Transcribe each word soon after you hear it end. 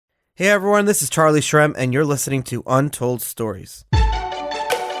Hey everyone, this is Charlie Shrem, and you're listening to Untold Stories.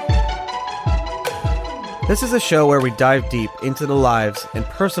 This is a show where we dive deep into the lives and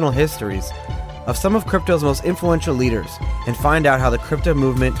personal histories of some of crypto's most influential leaders and find out how the crypto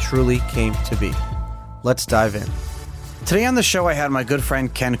movement truly came to be. Let's dive in. Today on the show, I had my good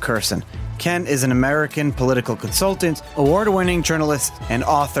friend Ken Kurson. Ken is an American political consultant, award-winning journalist, and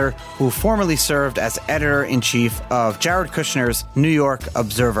author who formerly served as editor-in-chief of Jared Kushner's New York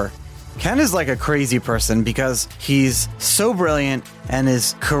Observer. Ken is like a crazy person because he's so brilliant and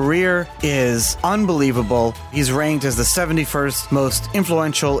his career is unbelievable. He's ranked as the 71st most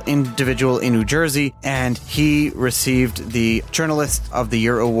influential individual in New Jersey, and he received the Journalist of the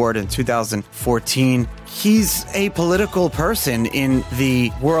Year award in 2014. He's a political person in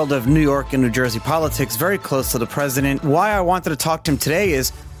the world of New York and New Jersey politics, very close to the president. Why I wanted to talk to him today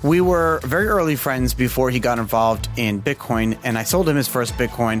is we were very early friends before he got involved in Bitcoin, and I sold him his first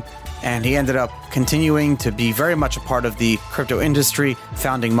Bitcoin. And he ended up continuing to be very much a part of the crypto industry,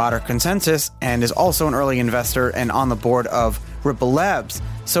 founding Modern Consensus, and is also an early investor and on the board of Ripple Labs.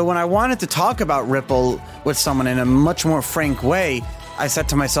 So when I wanted to talk about Ripple with someone in a much more frank way, I said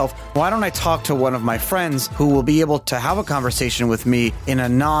to myself, why don't I talk to one of my friends who will be able to have a conversation with me in a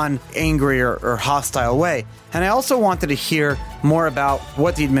non-angry or hostile way? And I also wanted to hear more about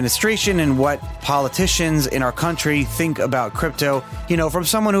what the administration and what politicians in our country think about crypto, from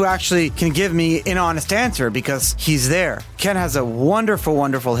someone who actually can give me an honest answer because he's there. Ken has a wonderful,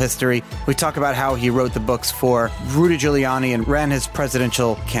 wonderful history. We talk about how he wrote the books for Rudy Giuliani and ran his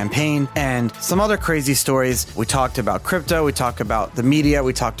presidential campaign and some other crazy stories. We talked about crypto. We talked about the media.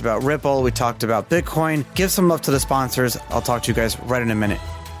 We talked about Ripple. We talked about Bitcoin. Give some love to the sponsors. I'll talk to you guys right in a minute.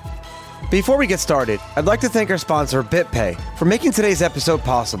 Before we get started, I'd like to thank our sponsor, BitPay, for making today's episode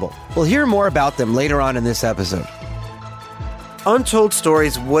possible. We'll hear more about them later on in this episode. Untold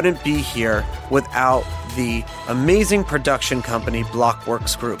Stories wouldn't be here without the amazing production company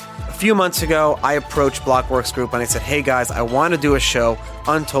Blockworks Group. A few months ago, I approached Blockworks Group and I said, hey guys, I want to do a show,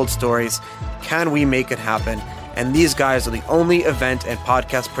 Untold Stories. Can we make it happen? And these guys are the only event and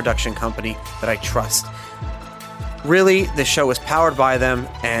podcast production company that I trust. Really, the show is powered by them,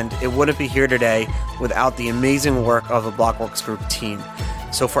 and it wouldn't be here today without the amazing work of the Blockworks Group team.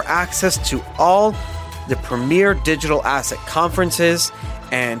 So for access to all the premier digital asset conferences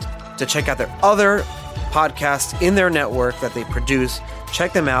and to check out their other podcasts in their network that they produce,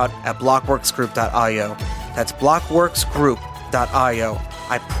 check them out at blockworksgroup.io. That's blockworksgroup.io.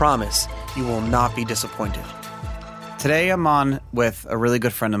 I promise you will not be disappointed. Today I'm on with a really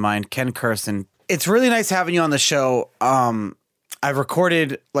good friend of mine, Ken Kurson. It's really nice having you on the show. I've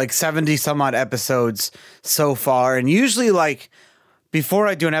recorded like 70 some odd episodes so far. And usually before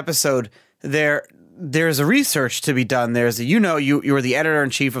I do an episode, there's a research to be done. You were the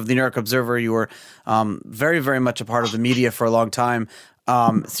editor-in-chief of the New York Observer. You were very, very much a part of the media for a long time.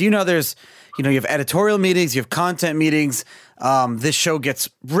 So you have editorial meetings, you have content meetings. This show gets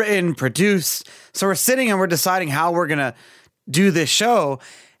written, produced. So we're sitting and we're deciding how we're going to do this show.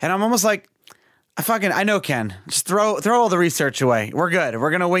 And I'm almost like, I know Ken. Just throw all the research away. We're good. We're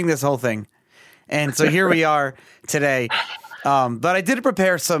going to wing this whole thing. And so here we are today. But I did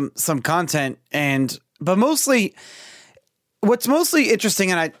prepare some content but mostly what's mostly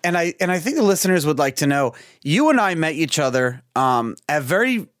interesting and I think the listeners would like to know, you and I met each other at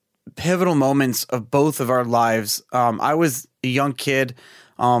very pivotal moments of both of our lives. I was a young kid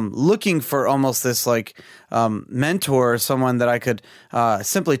looking for almost this mentor, someone that I could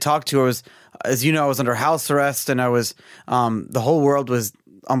simply talk to. As you know, I was under house arrest and I was, the whole world was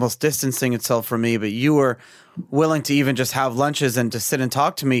almost distancing itself from me, but you were willing to even just have lunches and to sit and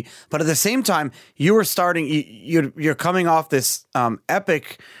talk to me. But at the same time, you were you're coming off this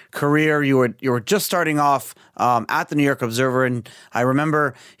epic career. You were just starting off at the New York Observer. And I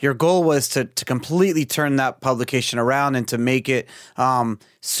remember your goal was to completely turn that publication around and to make it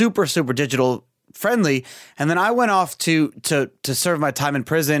super, super digital friendly. And then I went off to serve my time in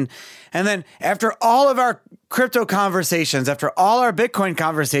prison. And then after all of our crypto conversations, after all our Bitcoin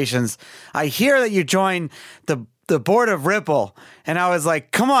conversations, I hear that you joined the board of Ripple. And I was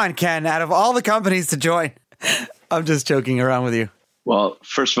like, come on, Ken, out of all the companies to join. I'm just joking around with you. Well,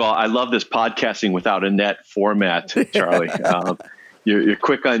 first of all, I love this podcasting without a net format, Charlie. You're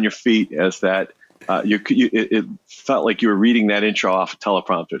quick on your feet as that. It felt like you were reading that intro off a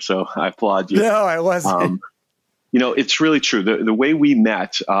teleprompter, so I applaud you. No, I wasn't. It's really true. The way we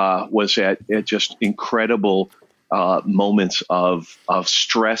met was at just incredible moments of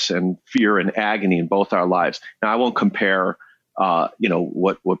stress and fear and agony in both our lives. Now, I won't compare,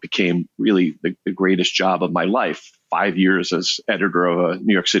 what became really the greatest job of my life, 5 years as editor of a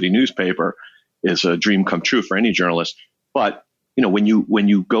New York City newspaper is a dream come true for any journalist. But when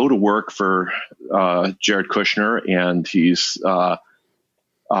you go to work for Jared Kushner, and he's the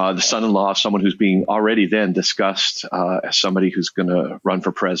son-in-law of someone who's being already then discussed as somebody who's going to run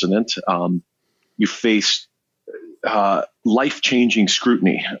for president, you face life-changing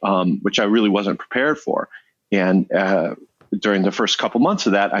scrutiny, which I really wasn't prepared for. And during the first couple months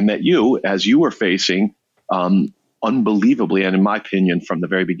of that, I met you as you were facing unbelievably, and in my opinion, from the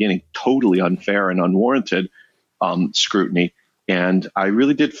very beginning, totally unfair and unwarranted scrutiny. And I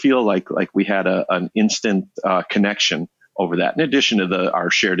really did feel like we had an instant connection over that, in addition to our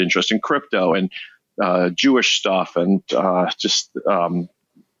shared interest in crypto and Jewish stuff and the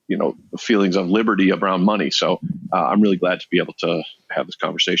feelings of liberty around money. So I'm really glad to be able to have this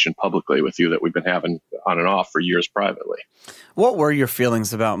conversation publicly with you that we've been having on and off for years privately. What were your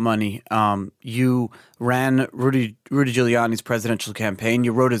feelings about money? You ran Rudy Giuliani's presidential campaign.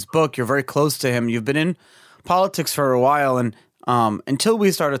 You wrote his book. You're very close to him. You've been in politics for a while, and until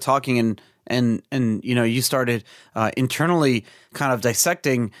we started talking and you started internally kind of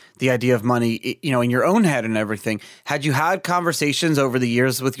dissecting the idea of money, in your own head and everything. Had you had conversations over the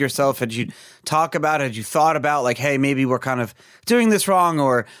years with yourself? Had you talk about it? Had you thought about like, hey, maybe we're kind of doing this wrong,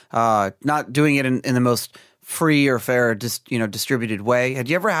 or not doing it in the most free or fair, distributed way? Had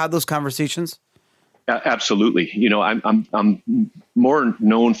you ever had those conversations? Absolutely. I'm more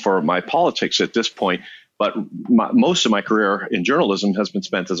known for my politics at this point, but most of my career in journalism has been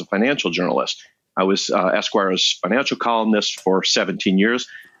spent as a financial journalist. I was Esquire's financial columnist for 17 years.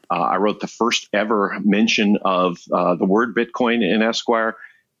 I wrote the first ever mention of the word Bitcoin in Esquire.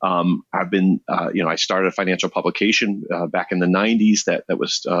 I started a financial publication back in the 90s that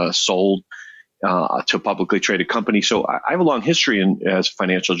was sold to a publicly traded company. So I have a long history as a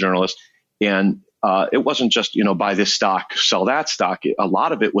financial journalist. And it wasn't just, buy this stock, sell that stock. A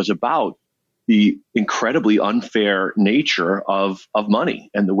lot of it was about the incredibly unfair nature of money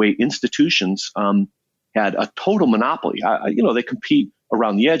and the way institutions had a total monopoly. They compete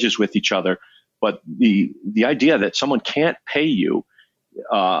around the edges with each other, but the idea that someone can't pay you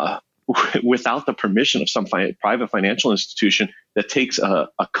without the permission of some private financial institution that takes a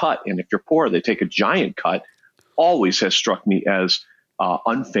cut, and if you're poor, they take a giant cut, always has struck me as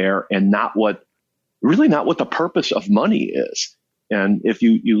unfair and not what the purpose of money is. And if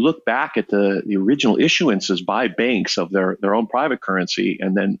you look back at the original issuances by banks of their own private currency,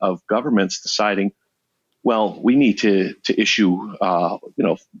 and then of governments deciding, well, we need to issue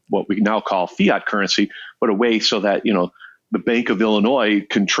what we now call fiat currency, but a way so that the Bank of Illinois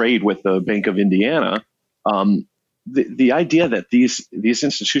can trade with the Bank of Indiana. The idea that these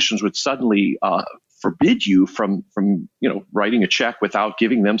institutions would suddenly forbid you from writing a check without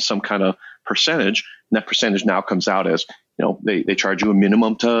giving them some kind of percentage, and that percentage now comes out as they charge you a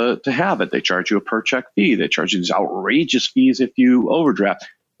minimum to have it. They charge you a per check fee. They charge you these outrageous fees if you overdraft,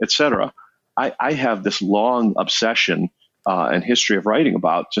 et cetera. I have this long obsession and history of writing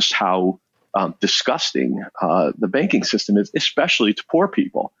about just how disgusting the banking system is, especially to poor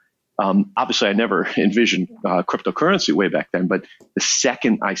people. Obviously, I never envisioned cryptocurrency way back then, but the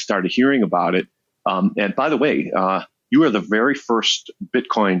second I started hearing about it, and by the way, you are the very first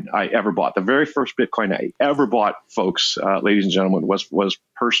Bitcoin I ever bought. The very first Bitcoin I ever bought, folks, ladies and gentlemen, was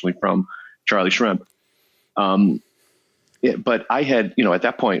personally from Charlie Shrem. But I had, at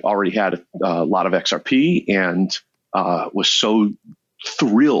that point already had a lot of XRP, and was so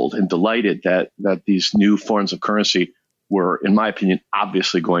thrilled and delighted that these new forms of currency were, in my opinion,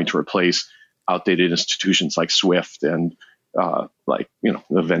 obviously going to replace outdated institutions like SWIFT and the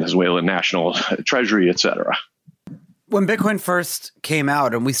Venezuelan National Treasury, et cetera. When Bitcoin first came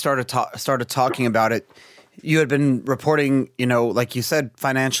out and we started talking about it, you had been reporting, like you said,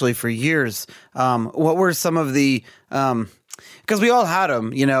 financially for years. What were some of the, because we all had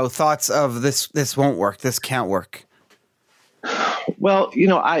them, thoughts of this won't work, this can't work? Well,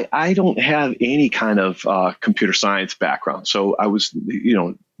 I don't have any kind of computer science background. So I was,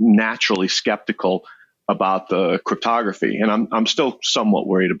 naturally skeptical about the cryptography. And I'm still somewhat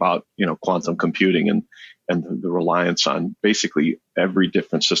worried about, quantum computing and the reliance on basically every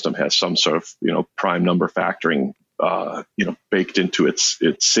different system has some sort of, prime number factoring, baked into its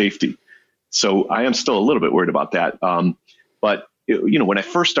safety. So I am still a little bit worried about that. But when I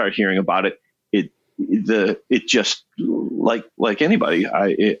first started hearing about it, it just like anybody,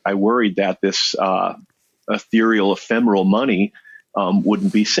 I worried that this ethereal, ephemeral money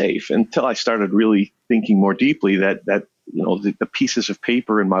wouldn't be safe until I started really thinking more deeply that the pieces of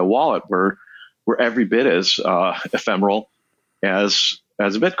paper in my wallet were every bit as ephemeral as a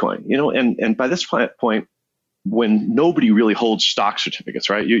Bitcoin. And by this point, when nobody really holds stock certificates,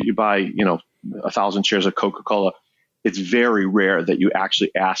 right? You buy, 1,000 shares of Coca-Cola. It's very rare that you actually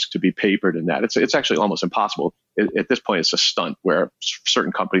ask to be papered in that. It's actually almost impossible. At this point, it's a stunt where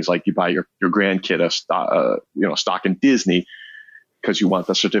certain companies, like you buy your grandkid a stock in Disney because you want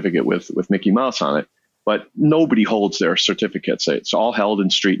the certificate with Mickey Mouse on it. But nobody holds their certificates. It's all held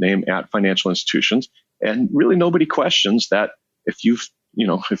in street name at financial institutions, and really nobody questions that.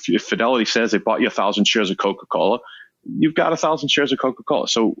 If Fidelity says they bought you 1,000 shares of Coca-Cola, you've got 1,000 shares of Coca-Cola.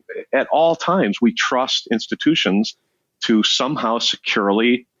 So at all times, we trust institutions to somehow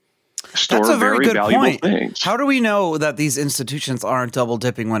securely store very valuable things. How do we know that these institutions aren't double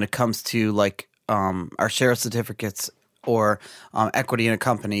dipping when it comes to like our share certificates or equity in a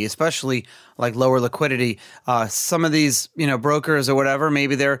company, especially like lower liquidity? Some of these, brokers or whatever,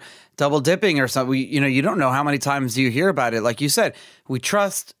 maybe they're double dipping or something. You don't know how many times you hear about it. Like you said, we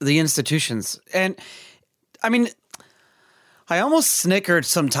trust the institutions. And I mean, I almost snickered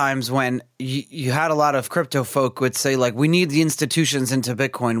sometimes when you had a lot of crypto folk would say, like, we need the institutions into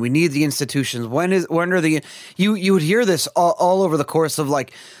Bitcoin. We need the institutions. When are you would hear this all over the course of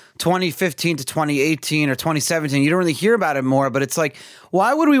like 2015 to 2018 or 2017. You don't really hear about it more, but it's like,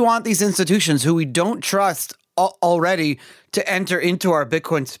 why would we want these institutions who we don't trust already to enter into our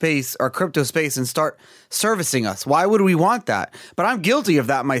Bitcoin space, our crypto space, and start servicing us? Why would we want that? But I'm guilty of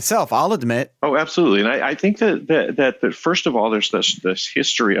that myself, I'll admit. Oh, absolutely. And I think that first of all, there's this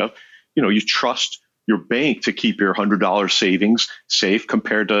history of, you trust your bank to keep your $100 savings safe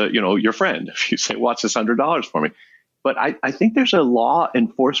compared to, your friend. If you say, what's this $100 for me? But I think there's a law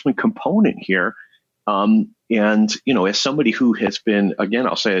enforcement component here. And, as somebody who has been, again,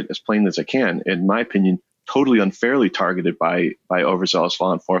 I'll say it as plain as I can, in my opinion, totally unfairly targeted by overzealous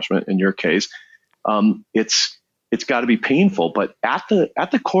law enforcement in your case, it's got to be painful. But at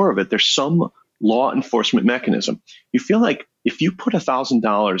the core of it, there's some law enforcement mechanism. You feel like if you put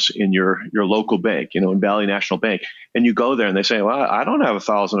 $1,000 in your local bank, in Valley National Bank, and you go there and they say, well, I don't have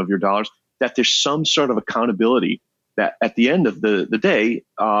 1,000 of your dollars, that there's some sort of accountability that at the end of the day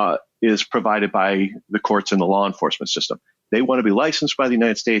is provided by the courts and the law enforcement system. They want to be licensed by the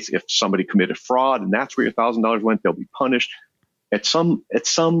United States. If somebody committed fraud and that's where your $1,000 went, they'll be punished. At some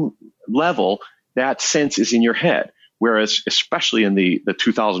level, that sense is in your head. Whereas, especially in the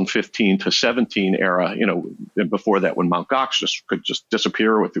 2015 to 17 era, before that, when Mt. Gox could just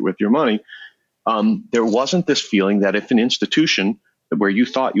disappear with your money, there wasn't this feeling that if an institution where you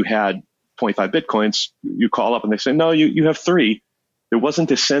thought you had 25 Bitcoins, you call up and they say, no, you have 3. There wasn't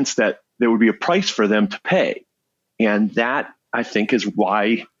this sense that there would be a price for them to pay. And that, I think, is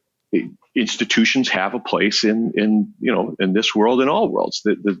why institutions have a place in this world and all worlds.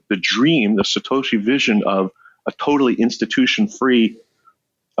 The dream, the Satoshi vision of a totally institution-free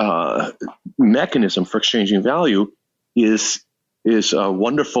mechanism for exchanging value is a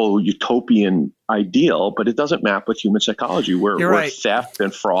wonderful utopian ideal, but it doesn't map with human psychology where theft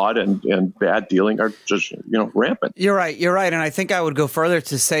and fraud and bad dealing are just rampant. You're right. And I think I would go further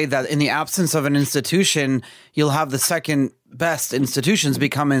to say that in the absence of an institution, you'll have the second best institutions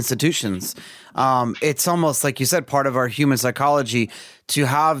become institutions. It's almost like you said, part of our human psychology to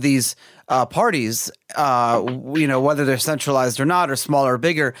have these parties, whether they're centralized or not, or smaller or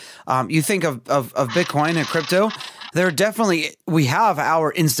bigger. You think of Bitcoin and crypto. We have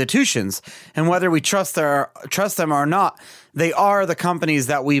our institutions, and whether we trust them or not, they are the companies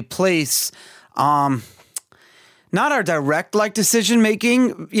that we place, not our direct decision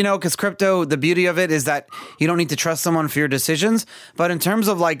making, because crypto, the beauty of it is that you don't need to trust someone for your decisions, but in terms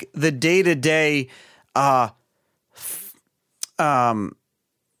of the day-to-day,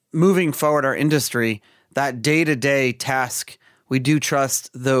 moving forward our industry, that day-to-day task, we do trust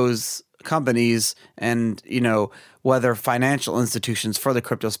those companies and, whether financial institutions for the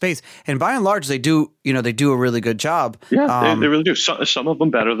crypto space. And by and large, they do a really good job. Yeah, they really do. Some of them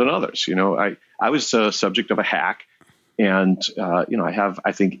better than others. I was the subject of a hack, and, I have,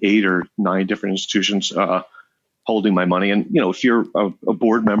 I think, 8 or 9 different institutions holding my money. And, if you're a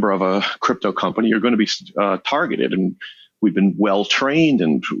board member of a crypto company, you're going to be targeted. And we've been well trained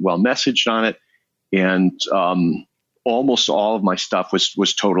and well messaged on it. And almost all of my stuff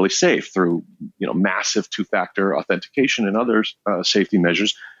was totally safe through massive 2-factor authentication and other safety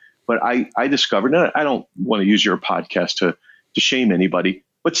measures. But I discovered, and I don't want to use your podcast to shame anybody,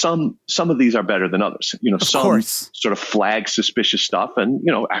 but some of these are better than others. Some sort of flag suspicious stuff and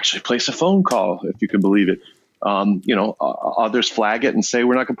actually place a phone call, if you can believe it. Others flag it and say,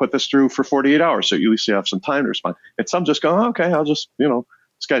 we're not going to put this through for 48 hours. So at least you have some time to respond. And some just go, okay, I'll just,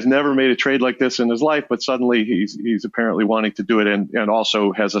 this guy's never made a trade like this in his life, but suddenly he's apparently wanting to do it and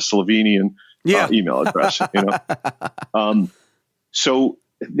also has a Slovenian email address. So,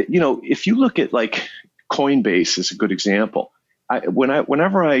 if you look at like Coinbase is a good example.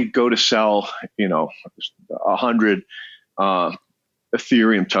 Whenever I go to sell, 100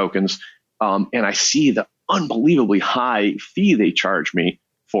 Ethereum tokens, and I see the unbelievably high fee they charge me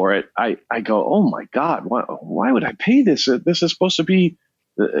for it, I go, oh my God, why would I pay this? This is supposed to be,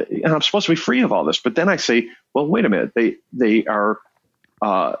 and I'm supposed to be free of all this. But then I say, well, wait a minute, they are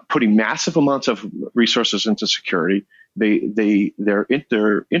putting massive amounts of resources into security. Their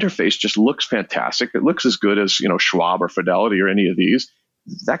interface just looks fantastic. It looks as good as Schwab or Fidelity or any of these.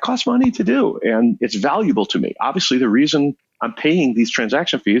 That costs money to do, and it's valuable to me. Obviously, the reason I'm paying these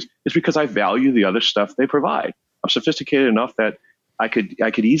transaction fees is because I value the other stuff they provide. I'm sophisticated enough that I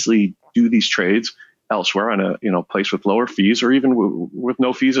could easily do these trades elsewhere on a place with lower fees or even with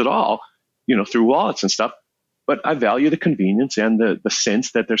no fees at all, through wallets and stuff. But I value the convenience and the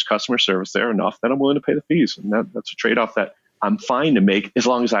sense that there's customer service there enough that I'm willing to pay the fees. And that's a trade-off that I'm fine to make as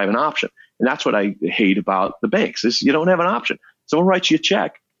long as I have an option. And that's what I hate about the banks is you don't have an option. Someone writes you a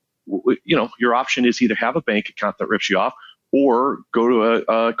check. Your option is either have a bank account that rips you off or go to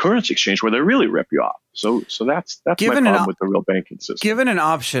a currency exchange where they really rip you off. So that's my problem with the real banking system. Given an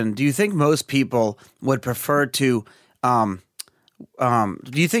option, do you think most people would prefer to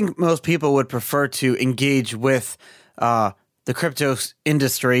engage with the crypto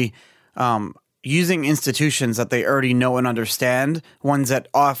industry using institutions that they already know and understand, ones that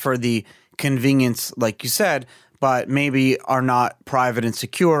offer the convenience, like you said, but maybe are not private and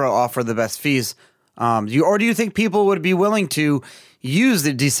secure or offer the best fees? Do you think people would be willing to use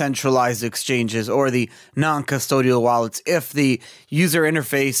the decentralized exchanges or the non-custodial wallets if the user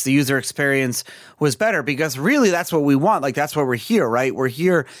interface, the user experience was better? Because really that's what we want. Like that's what we're here, right? We're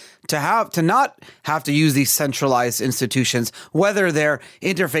here to not have to use these centralized institutions, whether they're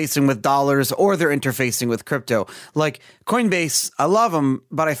interfacing with dollars or they're interfacing with crypto. Like Coinbase, I love them,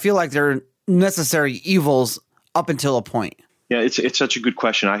 but I feel like they're necessary evils up until a point. Yeah, it's such a good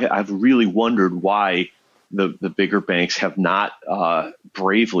question. I've really wondered why the bigger banks have not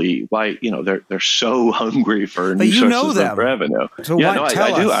bravely. Why they're so hungry for new sources of revenue. So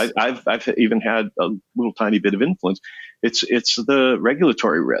I do. I've even had a little tiny bit of influence. It's the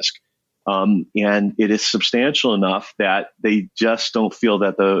regulatory risk, and it is substantial enough that they just don't feel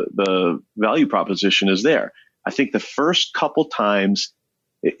that the value proposition is there. I think the first couple times,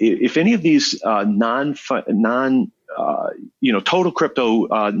 if any of these total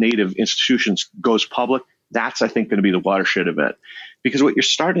crypto native institutions goes public, that's, I think, going to be the watershed event. Because what you're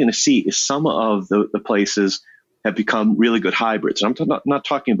starting to see is some of the places have become really good hybrids. And I'm not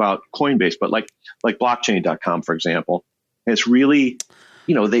talking about Coinbase, but like blockchain.com, for example. And it's really,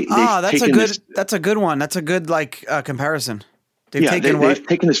 that's a good one. That's a good comparison. They've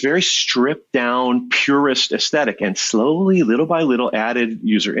taken this very stripped down purist aesthetic and slowly, little by little, added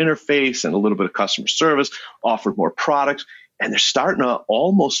user interface and a little bit of customer service, offered more products, and they're starting to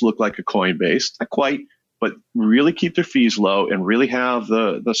almost look like a Coinbase, not quite, but really keep their fees low and really have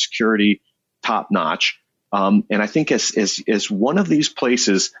the security top notch. And I think as one of these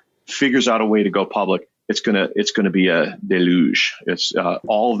places figures out a way to go public, it's gonna be a deluge. It's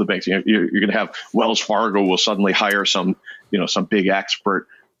all of the banks. You're gonna have Wells Fargo will suddenly hire some big expert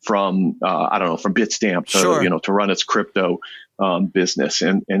from from Bitstamp to run its crypto business,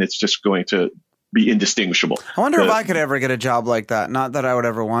 and it's just going to be indistinguishable. I wonder if I could ever get a job like that. Not that I would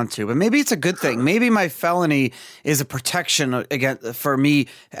ever want to, but maybe it's a good thing. Maybe my felony is a protection against for me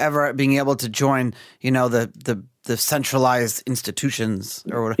ever being able to join the centralized institutions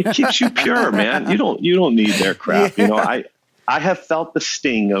or whatever. It keeps you pure, man. You don't need their crap. Yeah. I have felt the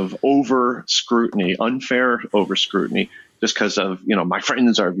sting of over scrutiny, unfair over scrutiny, just because of my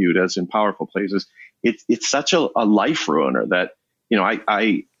friends are viewed as in powerful places. It's such a life ruiner that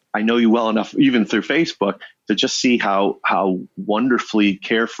I know you well enough, even through Facebook, to just see how wonderfully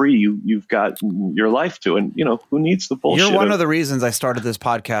carefree you've got your life to, and who needs the bullshit? You're one of the reasons I started this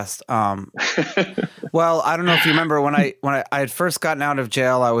podcast. Well, I don't know if you remember when I had first gotten out of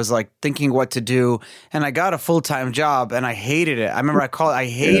jail, I was like thinking what to do, and I got a full-time job, and I hated it. I remember I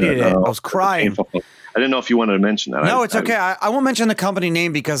hated it. I was crying. I didn't know if you wanted to mention that. No, it's okay. I won't mention the company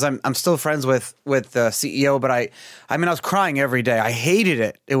name because I'm still friends with the CEO. But I was crying every day. I hated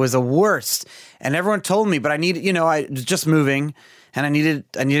it. It was the worst. And everyone told me, but I needed, I was just moving, and I needed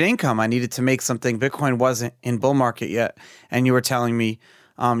income. I needed to make something. Bitcoin wasn't in bull market yet, and you were telling me,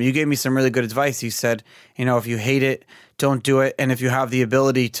 you gave me some really good advice. You said, if you hate it, don't do it. And if you have the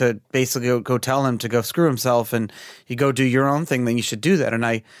ability to basically go tell him to go screw himself, and you go do your own thing, then you should do that. And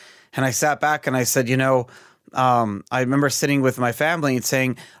I sat back and I said, I remember sitting with my family and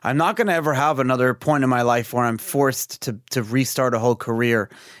saying, I'm not going to ever have another point in my life where I'm forced to restart a whole career.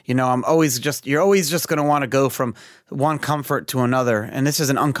 You know, you're always just going to want to go from one comfort to another. And this is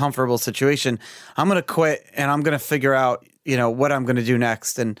an uncomfortable situation. I'm going to quit and I'm going to figure out, you know, what I'm going to do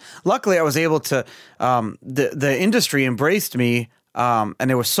next. And luckily I was able to, the industry embraced me. And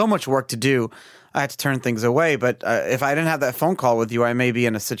there was so much work to do. I had to turn things away. But if I didn't have that phone call with you, I may be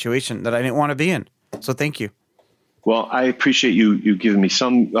in a situation that I didn't want to be in. So thank you. Well, I appreciate you giving me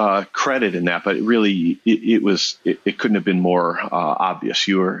some credit in that, but really it couldn't have been more obvious.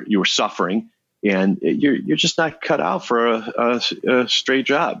 You were suffering, and you're just not cut out for a straight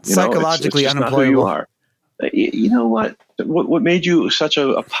job. Psychologically it's unemployable. not who you are. You know what? What made you such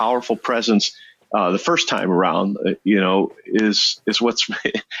a powerful presence the first time around? Is what's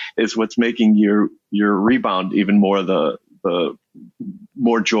making your rebound even more the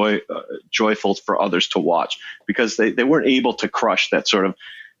more joyful for others to watch, because they weren't able to crush that sort of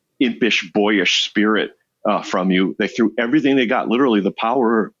impish, boyish spirit from you. They threw everything they got, literally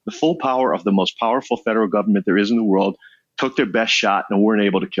the full power of the most powerful federal government there is in the world, took their best shot and weren't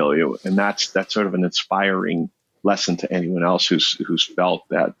able to kill you. And that's sort of an inspiring lesson to anyone else who's felt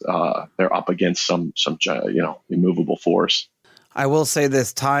that they're up against some immovable force. I will say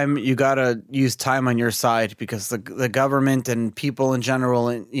this: you got to use time on your side, because the government and people in general,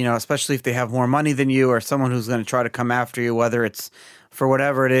 and especially if they have more money than you or someone who's going to try to come after you, whether it's for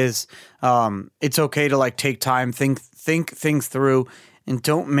whatever it is, it's okay to take time, think things through, and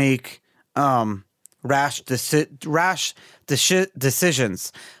don't make rash decisions.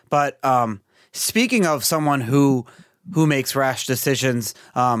 But speaking of someone who makes rash decisions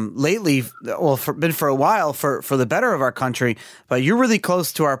lately, been for a while for the better of our country, but you're really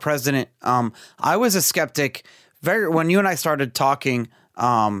close to our president. I was a skeptic when you and I started talking.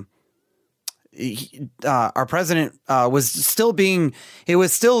 Our president was still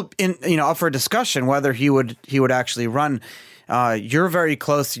up for discussion whether he would actually run. You're very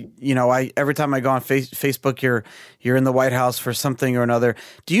close. Every time I go on Facebook, you're in the White House for something or another.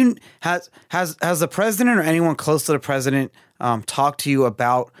 Has the president or anyone close to the president talked to you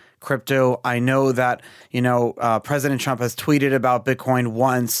about crypto? I know that President Trump has tweeted about Bitcoin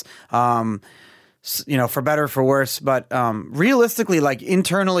once, for better or for worse. But realistically,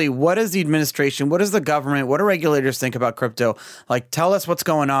 internally, what is the administration? What does the government? What do regulators think about crypto? Tell us what's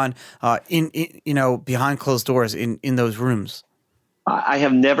going on in behind closed doors in those rooms. I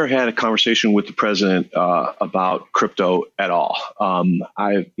have never had a conversation with the president about crypto at all.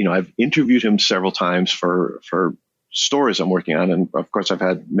 I've interviewed him several times for stories I'm working on, and of course I've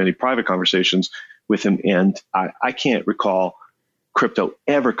had many private conversations with him, and I can't recall crypto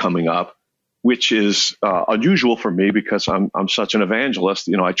ever coming up, which is unusual for me because I'm such an evangelist.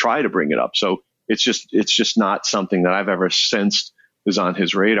 I try to bring it up, so it's just not something that I've ever sensed is on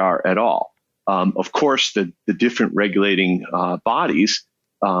his radar at all. Of course, the different regulating bodies,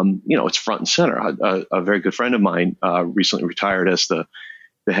 it's front and center. A very good friend of mine recently retired as the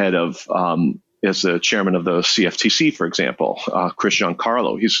head of as the chairman of the CFTC, for example, Chris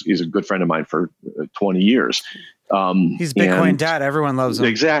Giancarlo. He's a good friend of mine for 20 years. He's Bitcoin Dad. Everyone loves him.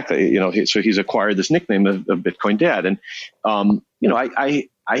 Exactly. So he's acquired this nickname of Bitcoin Dad. And, I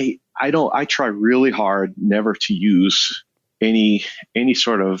try really hard never to use any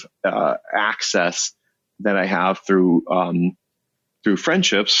sort of access that I have through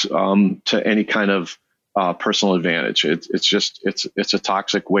friendships to any kind of personal advantage. It's a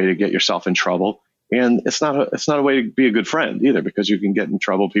toxic way to get yourself in trouble. And it's not a way to be a good friend either, because you can get in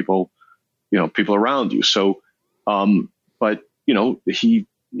trouble people around you. So, but he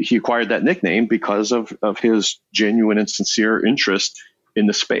acquired that nickname because of his genuine and sincere interest in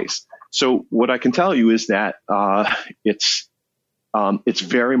the space. So what I can tell you is that it's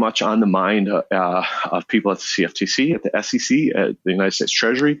very much on the mind of people at the CFTC, at the SEC, at the United States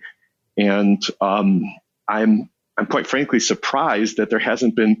Treasury, and I'm quite frankly surprised that there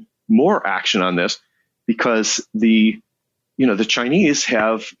hasn't been more action on this, because the Chinese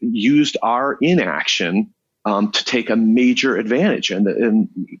have used our inaction to take a major advantage, and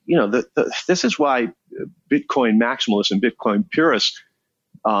this is why Bitcoin maximalists and Bitcoin purists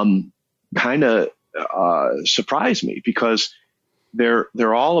kind of surprise me, because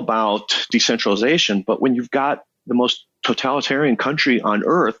they're all about decentralization. But when you've got the most totalitarian country on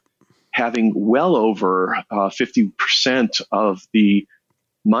earth having well over 50% of the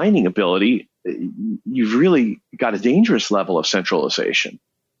mining ability, you've really got a dangerous level of centralization.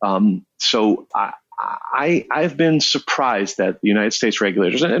 So I've been surprised that the United States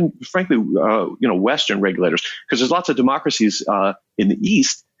regulators, and frankly, Western regulators, because there's lots of democracies in the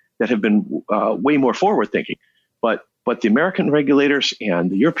East that have been way more forward thinking. But the American regulators and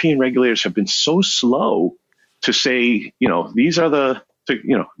the European regulators have been so slow to say, these are the,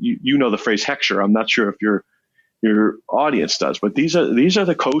 you know the phrase Heckscher. I'm not sure if your audience does, but these are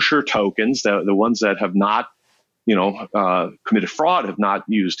the kosher tokens, the ones that have not, committed fraud, have not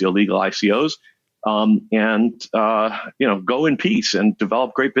used illegal ICOs, and go in peace and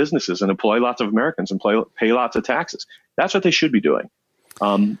develop great businesses and employ lots of Americans and pay lots of taxes. That's what they should be doing,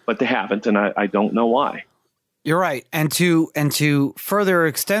 but they haven't, and I don't know why. You're right, and to further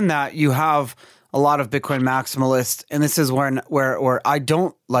extend that, you have a lot of Bitcoin maximalists, and this is where I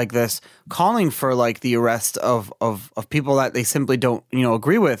don't like this, calling for like the arrest of people that they simply don't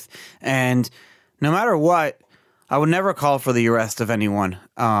agree with, and no matter what, I would never call for the arrest of anyone,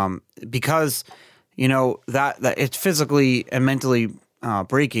 because that it's physically and mentally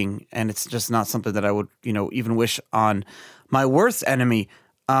breaking, and it's just not something that I would even wish on my worst enemy.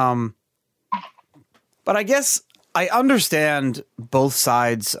 But I guess I understand both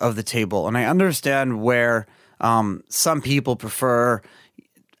sides of the table, and I understand where some people prefer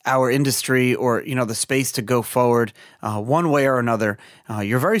our industry or the space to go forward one way or another.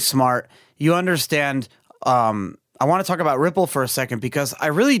 You're very smart. You understand. I want to talk about Ripple for a second because I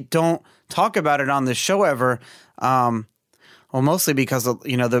really don't talk about it on this show ever. Well, mostly because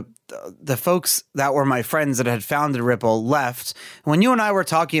the folks that were my friends that had founded Ripple left. When you and I were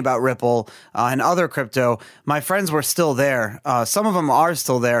talking about Ripple and other crypto, my friends were still there. Some of them are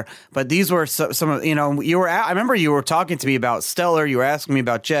still there, but these were some of I remember you were talking to me about Stellar. You were asking me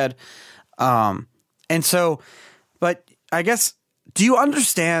about Jed, and so. But I guess, do you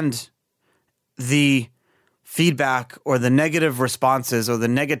understand the feedback or the negative responses or the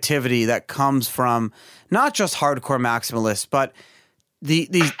negativity that comes from not just hardcore maximalists, but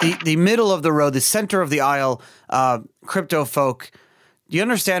the middle of the road, the center of the aisle crypto folk? Do you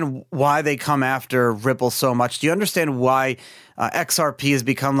understand why they come after Ripple so much? Do you understand why XRP has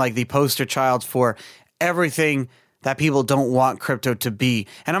become like the poster child for everything that people don't want crypto to be?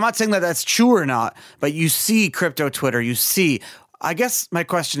 And I'm not saying that that's true or not, but you see crypto Twitter, I guess my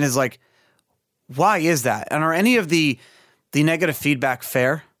question is like, why is that? And are any of the negative feedback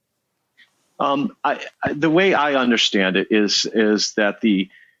fair? The way I understand it is that the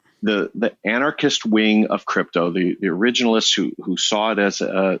anarchist wing of crypto, the originalists who saw it as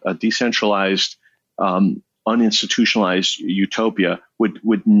a decentralized, uninstitutionalized utopia,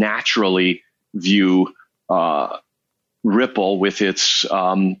 would naturally view Ripple with its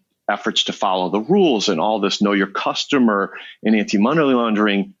efforts to follow the rules and all this know your customer and anti-money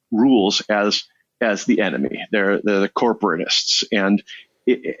laundering rules as the enemy. They're the corporatists. And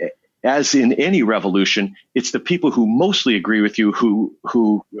as in any revolution, it's the people who mostly agree with you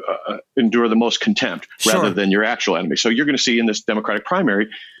who endure the most contempt rather than your actual enemy. So you're going to see in this Democratic primary,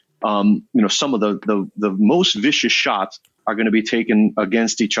 some of the most vicious shots are going to be taken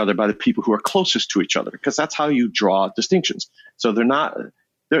against each other by the people who are closest to each other, because that's how you draw distinctions. So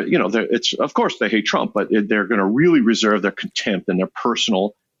it's of course they hate Trump, but they're going to really reserve their contempt and their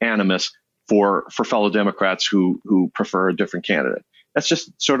personal animus for fellow Democrats who prefer a different candidate. That's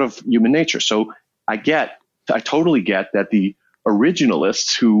just sort of human nature. So I totally get that the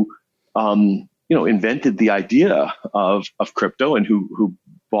originalists who, invented the idea of crypto and who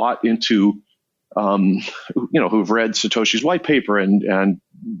bought into, who've read Satoshi's white paper and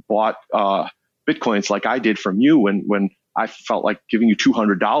bought Bitcoins like I did from you when I felt like giving you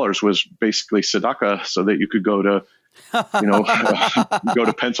 $200 was basically tzedakah so that you could go to, go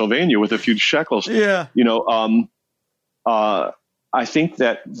to Pennsylvania with a few shekels. Yeah. I think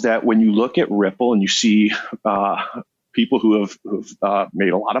that when you look at Ripple and you see people who've made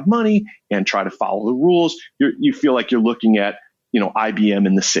a lot of money and try to follow the rules, you feel like you're looking at IBM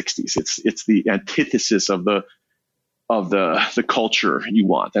in the 60s. It's the antithesis of the culture you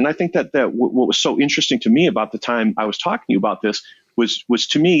want. And I think that what was so interesting to me about the time I was talking to you about this was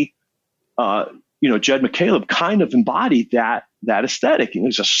to me, Jed McCaleb kind of embodied that aesthetic.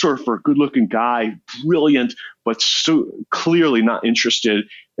 He's a surfer, good-looking guy, brilliant, but so clearly not interested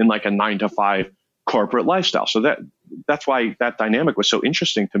in like a 9-to-5 corporate lifestyle. So that's why that dynamic was so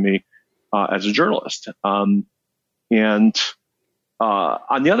interesting to me as a journalist. And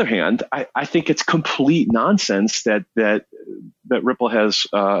on the other hand, I think it's complete nonsense that Ripple has,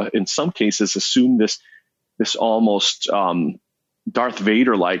 in some cases, assumed this almost Darth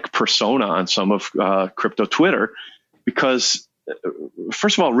Vader-like persona on some of crypto Twitter, because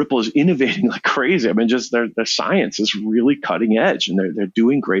first of all, Ripple is innovating like crazy. I mean, just their science is really cutting edge, and they're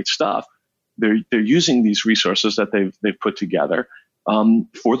doing great stuff. They're using these resources that they've put together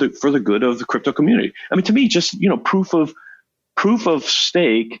for the good of the crypto community. I mean, to me, just proof of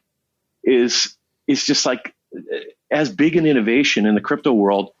stake is just like as big an innovation in the crypto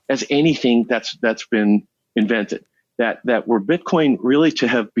world as anything that's been invented. That were Bitcoin really to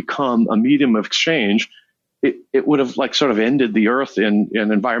have become a medium of exchange, it would have like sort of ended the earth in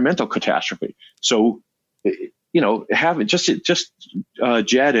environmental catastrophe. So, having just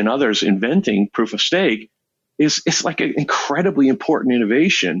Jed and others inventing proof of stake is like an incredibly important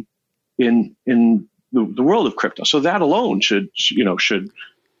innovation in the world of crypto. So that alone should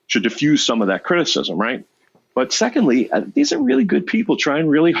diffuse some of that criticism, right? But secondly, these are really good people trying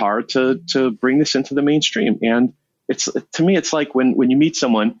really hard to bring this into the mainstream. And to me, it's like when you meet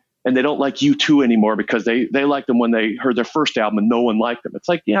someone and they don't like U2 anymore because they liked them when they heard their first album and no one liked them. It's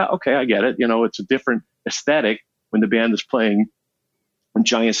like, yeah, okay, I get it. It's a different aesthetic when the band is playing in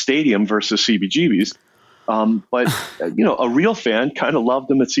Giant Stadium versus CBGB's. But a real fan kind of loved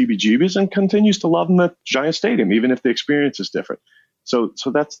them at CBGB's and continues to love them at Giant Stadium, even if the experience is different. So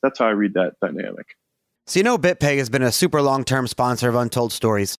that's how I read that dynamic. So BitPay has been a super long-term sponsor of Untold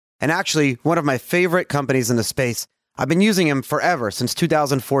Stories, and actually one of my favorite companies in the space. I've been using them forever, since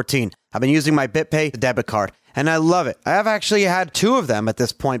 2014. I've been using my BitPay debit card, and I love it. I have actually had 2 of them at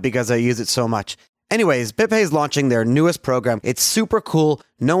this point because I use it so much. Anyways, BitPay is launching their newest program. It's super cool.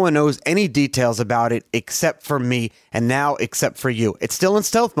 No one knows any details about it except for me, and now except for you. It's still in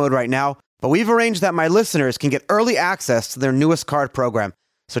stealth mode right now, but we've arranged that my listeners can get early access to their newest card program.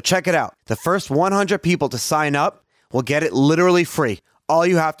 So check it out. The first 100 people to sign up will get it literally free. All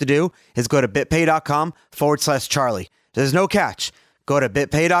you have to do is go to bitpay.com/Charlie. There's no catch. Go to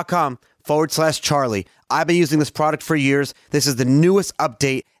bitpay.com/Charlie. I've been using this product for years. This is the newest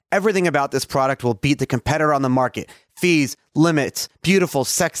update. Everything about this product will beat the competitor on the market. Fees, limits, beautiful,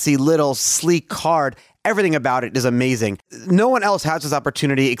 sexy, little, sleek card. Everything about it is amazing. No one else has this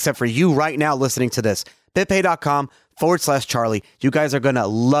opportunity except for you right now listening to this. bitpay.com/Charlie. You guys are going to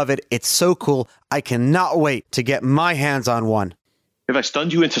love it. It's so cool. I cannot wait to get my hands on one. Have I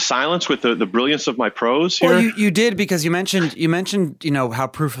stunned you into silence with the brilliance of my prose here? Well, you did, because you mentioned how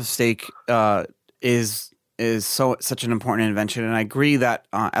proof of stake is such an important invention, and I agree that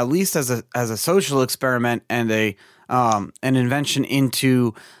at least as a social experiment and an invention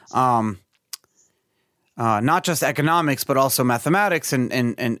into not just economics but also mathematics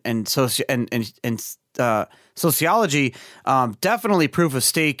and sociology, definitely proof of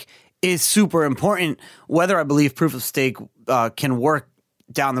stake is super important. Whether I believe proof of stake can work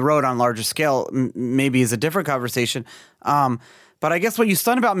down the road on larger scale maybe is a different conversation. But I guess what you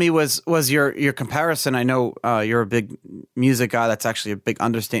stunned about me was your comparison. I know you're a big music guy. That's actually a big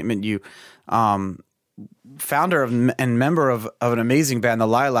understatement. You founder and member of an amazing band, the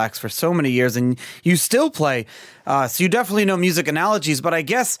Lilacs, for so many years, and you still play. So you definitely know music analogies. But I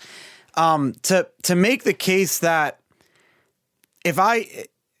guess to make the case that if I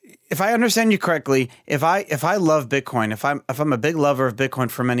understand you correctly, if I love Bitcoin, if I'm a big lover of Bitcoin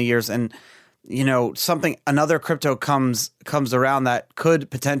for many years, and another crypto comes around that could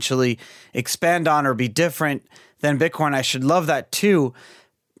potentially expand on or be different than Bitcoin, I should love that too.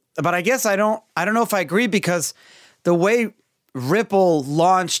 But I guess I don't know if I agree, because the way Ripple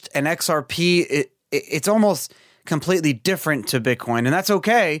launched an XRP, it's almost completely different to Bitcoin, and that's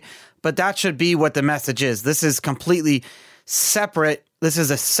okay. But that should be what the message is. This is completely separate. This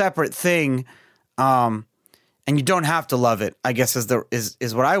is a separate thing. And you don't have to love it, I guess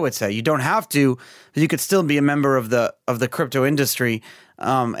is what I would say. You don't have to, but you could still be a member of the crypto industry.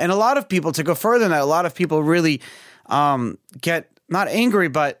 And a lot of people, to go further than that, a lot of people really get not angry,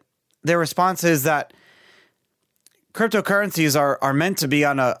 but their response is that cryptocurrencies are meant to be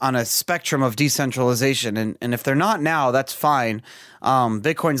on a spectrum of decentralization. And if they're not now, that's fine.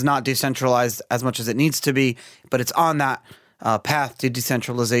 Bitcoin's not decentralized as much as it needs to be, but it's on that path to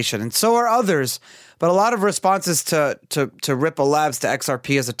decentralization. And so are others. But a lot of responses to Ripple Labs, to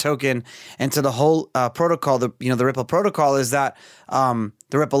XRP as a token, and to the whole protocol, the Ripple protocol, is that the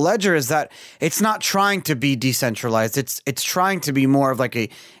Ripple Ledger is that it's not trying to be decentralized. It's trying to be more of like a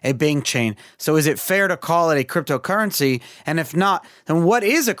bank chain. So is it fair to call it a cryptocurrency? And if not, then what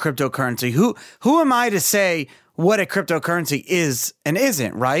is a cryptocurrency? Who am I to say what a cryptocurrency is and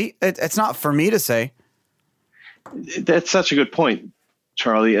isn't? Right? It's not for me to say. That's such a good point,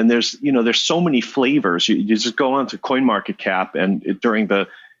 Charlie. And there's so many flavors. You just go on to CoinMarketCap, and during the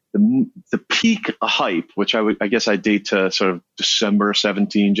peak hype, which I guess I date to sort of December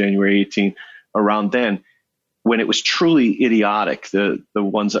 17, January 18, around then, when it was truly idiotic, the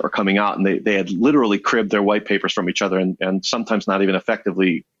ones that were coming out, and they had literally cribbed their white papers from each other, and sometimes not even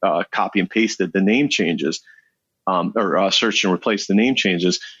effectively copy and pasted the name changes, or searched and replaced the name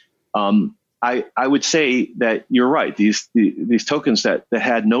changes. I would say that you're right. These tokens that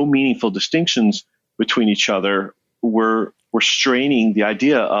had no meaningful distinctions between each other were straining the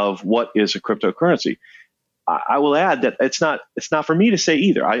idea of what is a cryptocurrency. I will add that it's not for me to say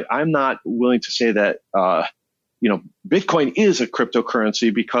either. I'm not willing to say that Bitcoin is a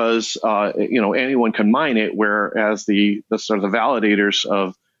cryptocurrency because anyone can mine it, whereas the sort of the validators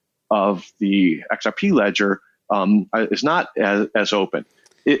of the XRP ledger is not as open.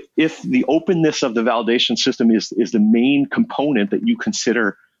 If the openness of the validation system is the main component that you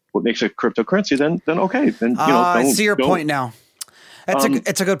consider what makes a cryptocurrency, then okay. Then I see your point now.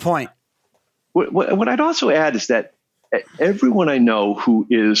 It's a good point. What I'd also add is that everyone I know who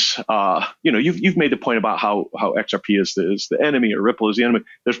is, you've made the point about how XRP is the enemy or Ripple is the enemy.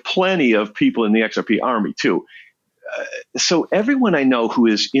 There's plenty of people in the XRP army too. So everyone I know who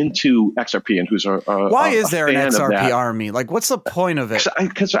is into XRP and who's why is there an XRP army? Like, what's the point of it?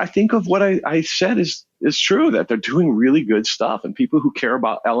 Because I think of what I said is true, that they're doing really good stuff, and people who care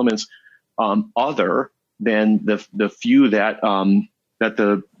about elements other than the few that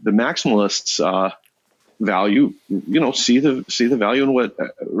the maximalists value, see the value in what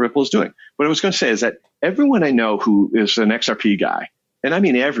Ripple is doing. What I was going to say is that everyone I know who is an XRP guy, and I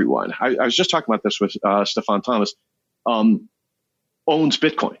mean everyone, I was just talking about this with Stefan Thomas, owns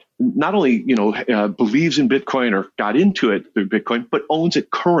Bitcoin. Not only believes in Bitcoin or got into it through Bitcoin, but owns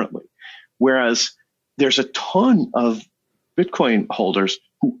it currently. Whereas there's a ton of Bitcoin holders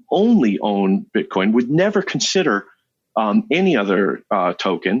who only own Bitcoin, would never consider any other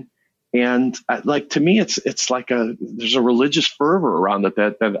token. And to me, it's like there's a religious fervor around it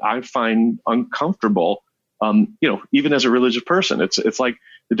that I find uncomfortable. Even as a religious person, it's like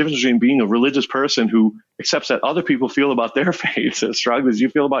the difference between being a religious person who accepts that other people feel about their faith as strongly as you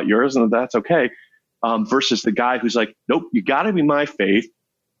feel about yours, and that's okay, versus the guy who's like, nope, you got to be my faith,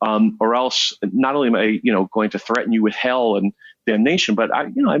 or else not only am I, going to threaten you with hell and damnation, but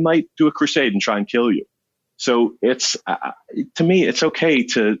I might do a crusade and try and kill you. So it's to me, it's okay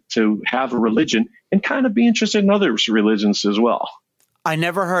to have a religion and kind of be interested in other religions as well. I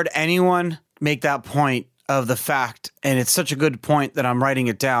never heard anyone make that point of the fact, and it's such a good point that I'm writing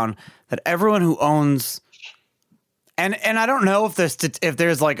it down, that everyone who owns, and I don't know if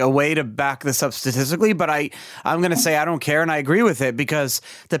there's like a way to back this up statistically, but I'm going to say I don't care, and I agree with it, because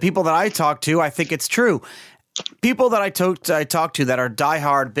the people that I talk to, I think it's true. People that I talk to that are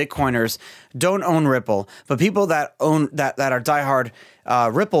diehard Bitcoiners don't own Ripple, but people that own that are diehard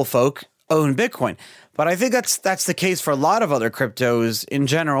Ripple folk own Bitcoin. But I think that's the case for a lot of other cryptos in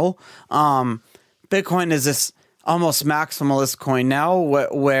general. Bitcoin is this almost maximalist coin now,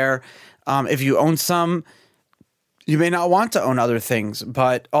 where if you own some, you may not want to own other things.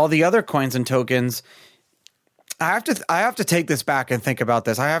 But all the other coins and tokens, I have to take this back and think about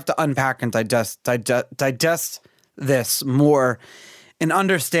this. I have to unpack and digest this more and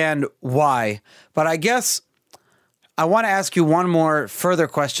understand why. But I guess I want to ask you one more further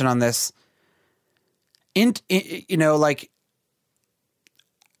question on this.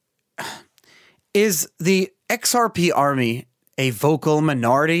 Is the XRP army a vocal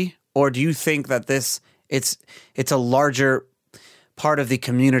minority, or do you think that it's a larger part of the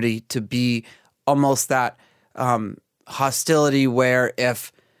community to be almost that hostility where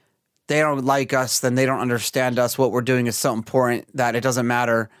if they don't like us, then they don't understand us, what we're doing is so important that it doesn't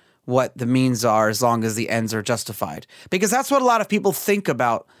matter what the means are as long as the ends are justified? Because that's what a lot of people think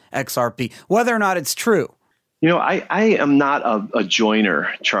about XRP, whether or not it's true. I am not a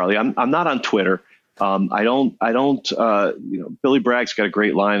joiner, Charlie. I'm not on Twitter. I don't. Billy Bragg's got a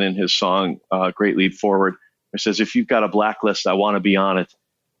great line in his song, "Great Leap Forward." It says, "If you've got a blacklist, I want to be on it."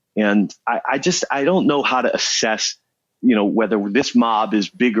 And I don't know how to assess, whether this mob is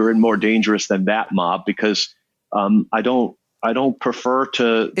bigger and more dangerous than that mob, because I don't prefer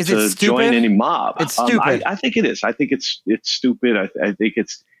to join any mob. It's stupid. I think it is. I think it's stupid. I think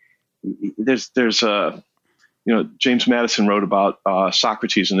there's James Madison wrote about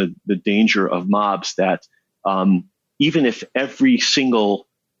Socrates and the danger of mobs, that even if every single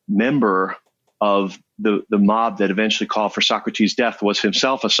member of the mob that eventually called for Socrates' death was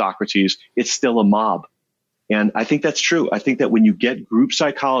himself a Socrates, it's still a mob. And I think that's true. I think that when you get group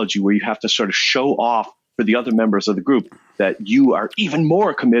psychology, where you have to sort of show off for the other members of the group that you are even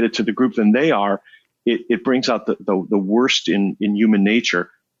more committed to the group than they are, it brings out the worst in human nature.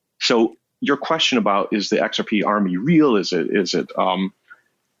 So your question about, is the XRP army real? Is it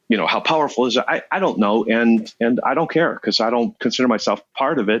how powerful is it? I don't know. And I don't care, because I don't consider myself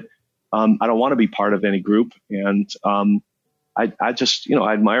part of it. I don't want to be part of any group. And I just,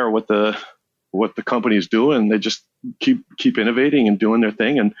 I admire what the company is doing. They just keep innovating and doing their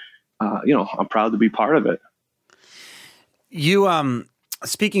thing. And I'm proud to be part of it. You,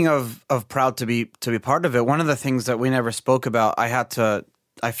 speaking of proud to be part of it, one of the things that we never spoke about,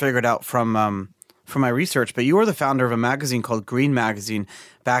 I figured out from my research, but you were the founder of a magazine called Green Magazine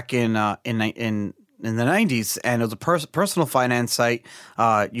back in the 90s, and it was a personal finance site.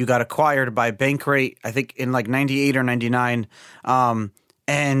 You got acquired by Bankrate, I think in like 98 or 99.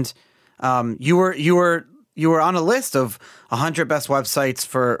 And you were on a list of 100 best websites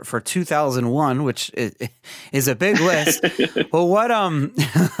for 2001, which is a big list. Well, what along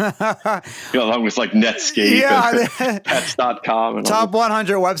with like Netscape and Pets.com and top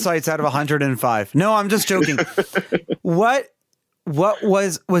 100 websites out of 105. No, I'm just joking. What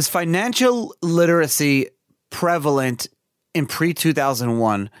was financial literacy prevalent in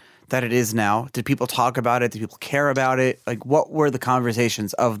pre-2001 that it is now? Did people talk about it? Did people care about it? Like, what were the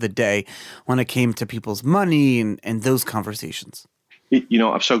conversations of the day when it came to people's money and those conversations?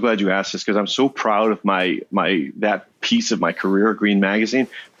 I'm so glad you asked this, because I'm so proud of that piece of my career at Green Magazine,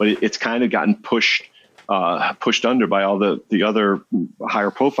 but it's kind of gotten pushed under by all the other higher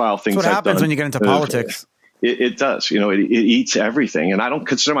profile things. That's what happens when you get into politics. It does. It eats everything. And I don't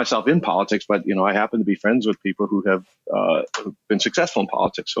consider myself in politics, but, I happen to be friends with people who have been successful in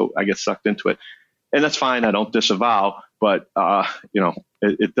politics. So I get sucked into it. And that's fine. I don't disavow. But,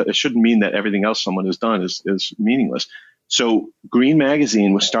 it shouldn't mean that everything else someone has done is meaningless. So Green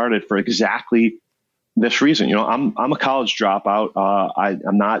Magazine was started for exactly this reason. I'm a college dropout.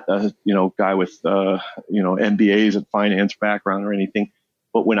 I'm not a guy with MBAs and finance background or anything.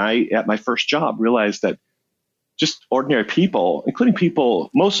 But when I, at my first job, realized that just ordinary people, including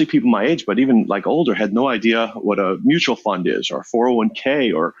mostly people my age, but even like older, had no idea what a mutual fund is, or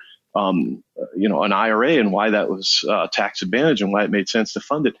 401k, or an IRA, and why that was tax advantage and why it made sense to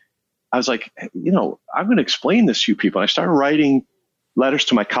fund it. I was like, I'm going to explain this to you people. And I started writing letters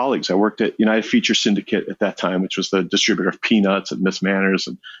to my colleagues. I worked at United Feature Syndicate at that time, which was the distributor of Peanuts and Miss Manners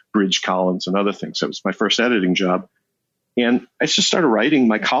and Bridge columns and other things. So it was my first editing job. And I just started writing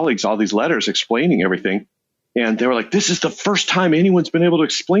my colleagues all these letters explaining everything. And they were like, this is the first time anyone's been able to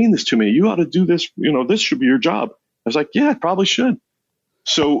explain this to me. You ought to do this. This should be your job. I was like, yeah, I probably should.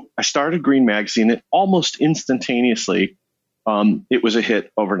 So I started Green Magazine, and almost instantaneously, it was a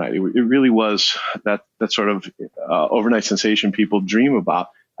hit overnight. It really was that sort of overnight sensation people dream about.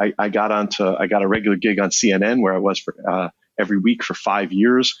 I got a regular gig on CNN, where I was for every week for 5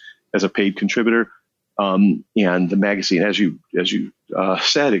 years as a paid contributor. And the magazine, as you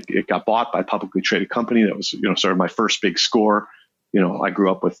said, it got bought by a publicly traded company. That was, sort of my first big score. I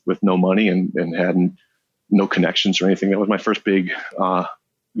grew up with no money and had no connections or anything. That was my first big,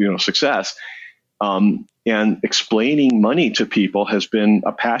 success. And explaining money to people has been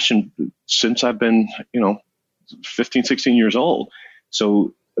a passion since I've been, 15, 16 years old.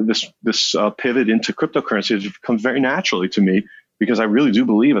 So this pivot into cryptocurrency has come very naturally to me, because I really do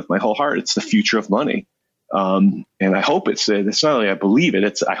believe with my whole heart it's the future of money. And I hope it's not only I believe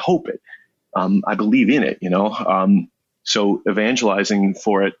it, I hope it. I believe in it, so evangelizing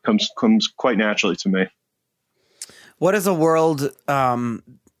for it comes quite naturally to me. What does a world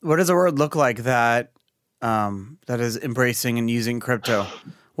look like that is embracing and using crypto?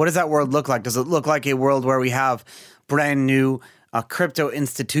 What does that world look like? Does it look like a world where we have brand new crypto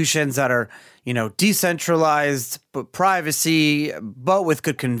institutions that are, decentralized, but privacy, but with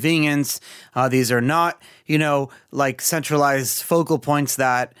good convenience? These are not, like centralized focal points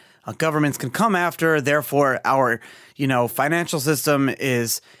that governments can come after. Therefore, our, financial system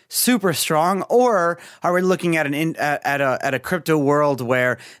is super strong. Or are we looking at a crypto world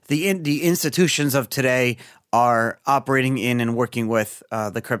where the institutions of today are operating in and working with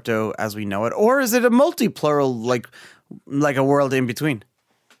the crypto as we know it? Or is it a multi-plural, like a world in between?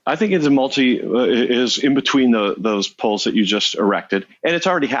 I think it's is in between those poles that you just erected, and it's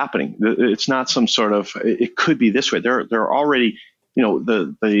already happening. It's not some sort of, it could be this way. There are already,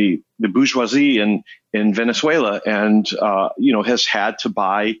 the bourgeoisie in Venezuela and has had to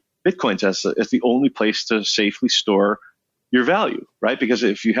buy Bitcoins as the only place to safely store your value, right? Because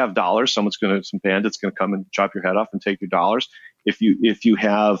if you have dollars, some bandit's going to come and chop your head off and take your dollars. If you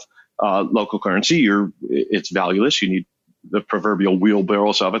have local currency, it's valueless. You need the proverbial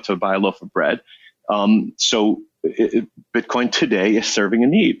wheelbarrows of it to buy a loaf of bread. So Bitcoin today is serving a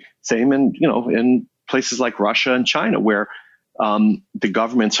need. Same in places like Russia and China, where the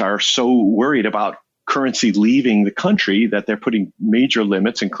governments are so worried about currency leaving the country that they're putting major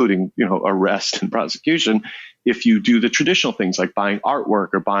limits, including arrest and prosecution, if you do the traditional things like buying artwork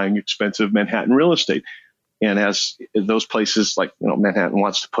or buying expensive Manhattan real estate. And as those places like Manhattan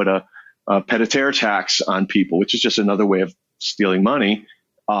wants to put a pied-à-terre tax on people, which is just another way of stealing money,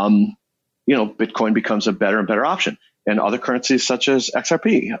 Bitcoin becomes a better and better option. And other currencies such as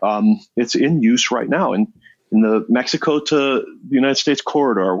XRP, it's in use right now. And in the Mexico to the United States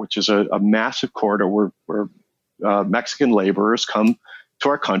corridor, which is a massive corridor where Mexican laborers come to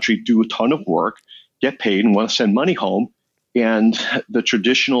our country, do a ton of work, get paid, and want to send money home. And the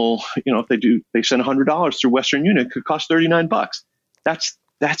traditional, if they send $100 through Western Union, it could cost $39.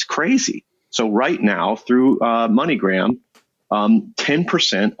 That's crazy. So right now, through MoneyGram,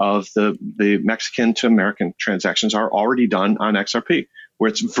 10% of the Mexican to American transactions are already done on XRP, where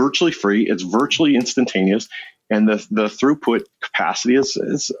it's virtually free, it's virtually instantaneous, and the throughput capacity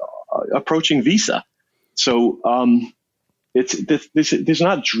is approaching Visa. So there's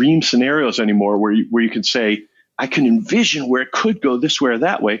not dream scenarios anymore where you can say, I can envision where it could go this way or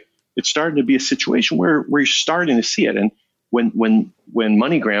that way. It's starting to be a situation where you're starting to see it. And when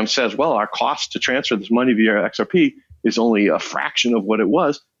MoneyGram says, well, our cost to transfer this money via XRP is only a fraction of what it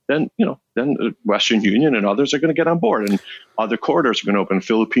was, then Western Union and others are going to get on board, and other corridors are going to open,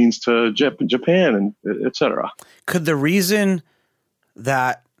 Philippines to Japan, and et cetera. Could the reason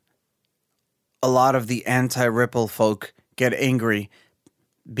that a lot of the anti-Ripple folk get angry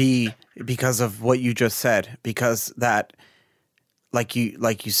be because of what you just said? Because that, like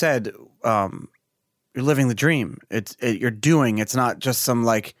you said, you're living the dream. It's not just some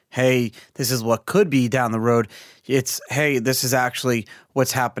like, hey, this is what could be down the road. It's, hey, this is actually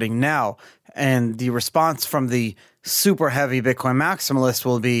what's happening now. And the response from the super heavy Bitcoin maximalist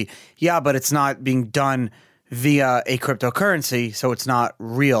will be, yeah, but it's not being done via a cryptocurrency, so it's not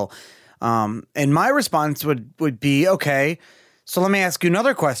real. And my response would be, okay, so let me ask you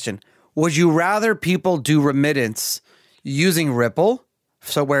another question. Would you rather people do remittance using Ripple,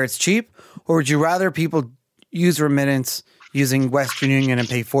 so where it's cheap, or would you rather people use remittance using Western Union and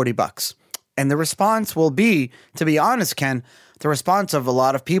pay $40? And the response will be, to be honest, Ken, the response of a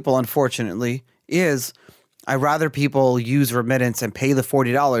lot of people, unfortunately, is I'd rather people use remittance and pay the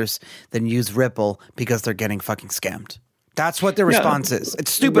 $40 than use Ripple because they're getting fucking scammed. That's what the response is.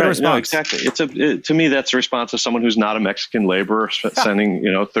 It's a stupid response. No, exactly. To me, that's a response of someone who's not a Mexican laborer sending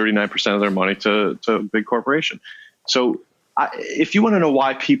 39% of their money to a big corporation. So if you want to know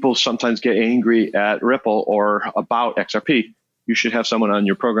why people sometimes get angry at Ripple or about XRP, you should have someone on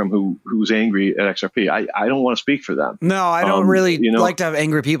your program who's angry at XRP. I don't want to speak for them. No, I don't really like to have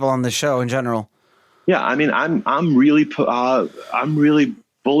angry people on the show in general. Yeah, I mean, I'm really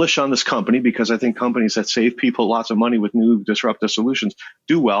bullish on this company because I think companies that save people lots of money with new disruptive solutions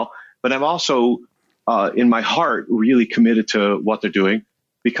do well. But I'm also, in my heart, really committed to what they're doing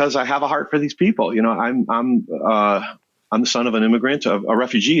because I have a heart for these people. I'm the son of an immigrant, a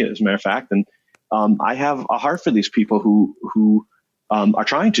refugee, as a matter of fact, and I have a heart for these people who are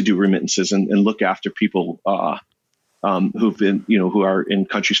trying to do remittances and look after people who've been, who are in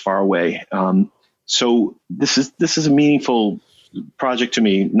countries far away. So this is a meaningful project to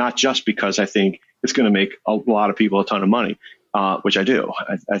me, not just because I think it's going to make a lot of people a ton of money, which I do.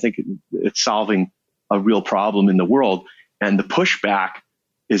 I think it's solving a real problem in the world, and the pushback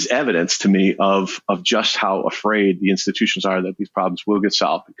is evidence to me of just how afraid the institutions are that these problems will get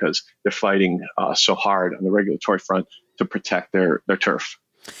solved because they're fighting so hard on the regulatory front to protect their turf.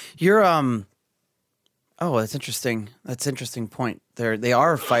 You're oh, that's interesting. That's an interesting point. They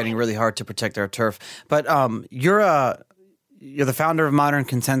are fighting really hard to protect their turf. But you're the founder of Modern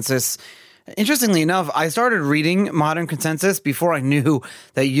Consensus. Interestingly enough, I started reading Modern Consensus before I knew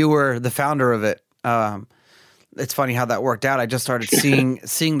that you were the founder of it. It's funny how that worked out. I just started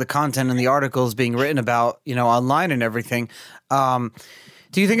seeing the content and the articles being written about, online and everything. Do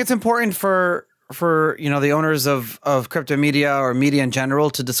you think it's important for the owners of crypto media or media in general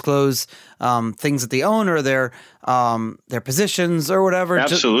to disclose things that they own or their positions or whatever?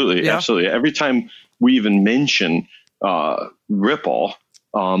 Absolutely, absolutely. Every time we even mention Ripple,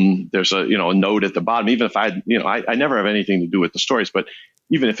 there's a note at the bottom. Even if I never have anything to do with the stories, but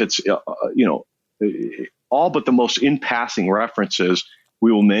even if it's all but the most in passing references, we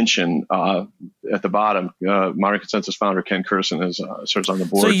will mention at the bottom, Modern Consensus founder Ken Kurson serves on the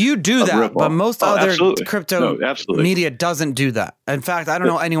board. So you do that, Ripple. but most other crypto absolutely. media doesn't do that. In fact, I don't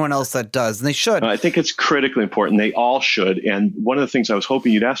know anyone else that does, and they should. I think it's critically important. They all should. And one of the things I was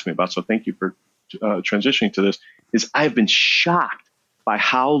hoping you'd ask me about, so thank you for transitioning to this, is I've been shocked by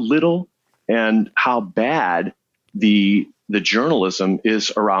how little and how bad the journalism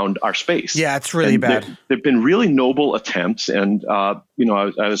is around our space. Yeah, it's really bad. There've been really noble attempts, and I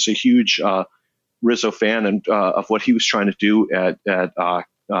was a huge Rizzo fan and of what he was trying to do at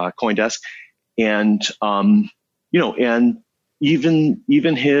CoinDesk, and and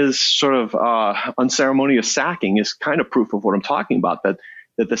even his sort of unceremonious sacking is kind of proof of what I'm talking about. That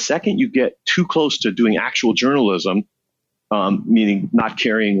that the second you get too close to doing actual journalism, meaning not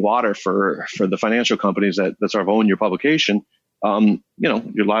carrying water for the financial companies that sort of own your publication,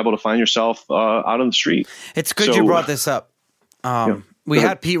 you're liable to find yourself out on the street. It's good you brought this up. We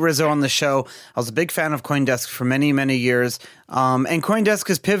had Pete Rizzo on the show. I was a big fan of CoinDesk for many, many years. And CoinDesk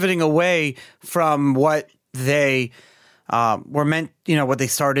is pivoting away from what they were meant, what they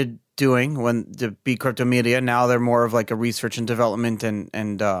started doing when to be crypto media. Now they're more of like a research and development and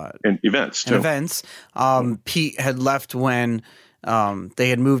events too. Pete had left when they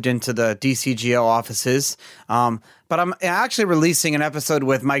had moved into the DCGO offices. But I'm actually releasing an episode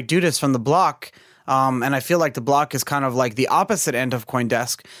with Mike Dudas from The Block. And I feel like The Block is kind of like the opposite end of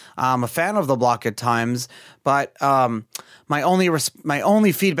CoinDesk. I'm a fan of The Block at times, but my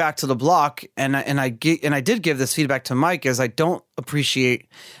only feedback to The Block, and I did give this feedback to Mike, is I don't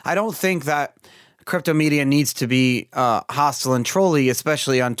think that crypto media needs to be hostile and trolly,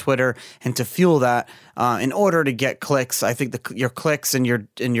 especially on Twitter, and to fuel that in order to get clicks. I think your clicks and your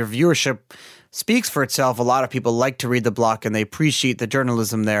viewership speaks for itself. A lot of people like to read The Block and they appreciate the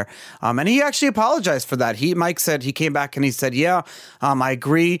journalism there. And he actually apologized for that. Mike said, he came back and he said, I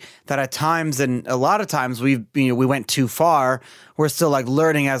agree that at times, and a lot of times we went too far. We're still like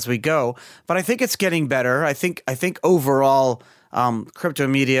learning as we go, but I think it's getting better. I think overall, crypto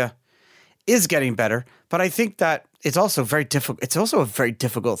media is getting better, but I think that it's also very difficult. It's also a very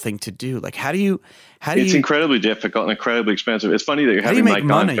difficult thing to do. Like, it's incredibly difficult and incredibly expensive. It's funny that you're having Mike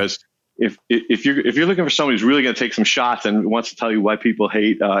on, because if you're looking for somebody who's really going to take some shots and wants to tell you why people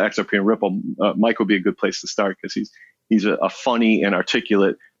hate XRP and Ripple, Mike would be a good place to start, because he's a funny and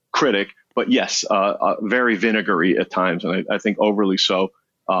articulate critic, but yes, very vinegary at times, and I think overly so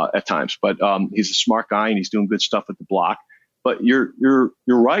at times. But he's a smart guy and he's doing good stuff at The Block. But you're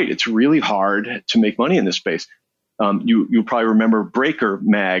right; it's really hard to make money in this space. You probably remember Breaker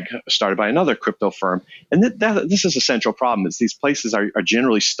Mag, started by another crypto firm. And this is a central problem, is these places are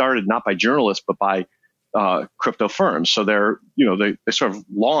generally started not by journalists, but by crypto firms. So they sort of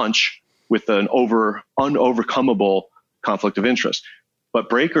launch with an unovercomable conflict of interest. But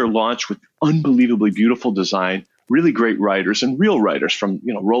Breaker launched with unbelievably beautiful design, really great writers and real writers from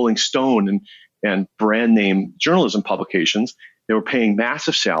Rolling Stone and brand name journalism publications. They were paying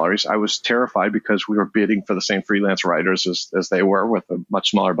massive salaries. I was terrified because we were bidding for the same freelance writers as they were, with a much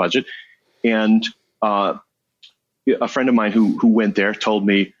smaller budget. And a friend of mine who went there told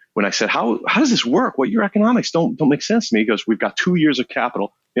me, when I said, how does this work? Well, your economics don't make sense to me. He goes, we've got 2 years of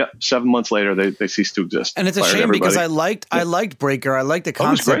capital. Yeah, 7 months later, they ceased to exist. And it's a shame, because I liked Breaker. I liked the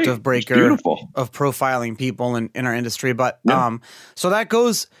concept of Breaker, of profiling people in our industry. But so that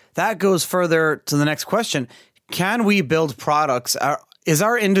goes further to the next question. Can we build products? Is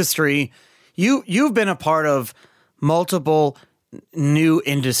our industry, you've been a part of multiple new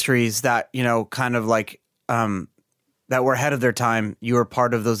industries that, kind of like, that were ahead of their time. You were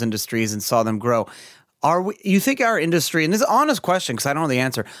part of those industries and saw them grow. You think our industry, and this is an honest question because I don't know the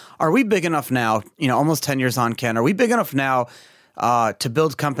answer, are we big enough now, almost 10 years on, Ken, are we big enough now to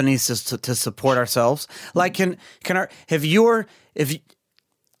build companies to support ourselves? Like, can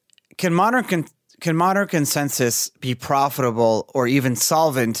Modern Consensus be profitable or even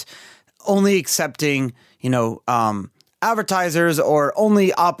solvent only accepting, advertisers, or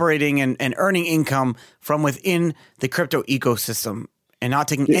only operating and earning income from within the crypto ecosystem and not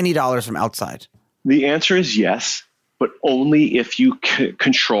taking any dollars from outside? The answer is yes, but only if you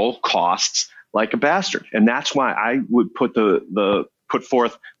control costs like a bastard. And that's why I would put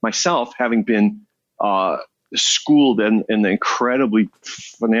forth myself, having been schooled in the incredibly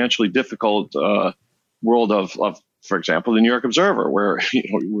financially difficult world of, for example, the New York Observer, where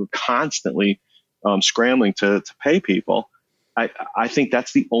we're constantly scrambling to pay people. I think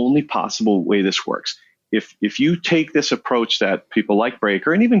that's the only possible way this works. If you take this approach that people like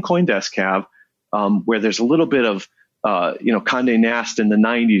Breaker and even CoinDesk have, where there's a little bit of Condé Nast in the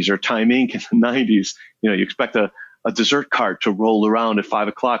 90s or Time Inc. in the 90s, you expect a dessert cart to roll around at 5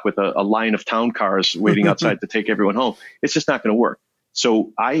 o'clock with a line of town cars waiting outside to take everyone home. It's just not going to work.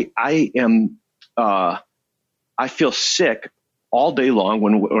 So I feel sick all day long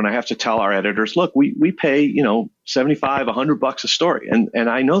when I have to tell our editors, look, we pay, $75, $100 a story. And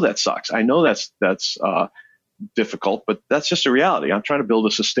I know that sucks. I know that's difficult, but that's just a reality. I'm trying to build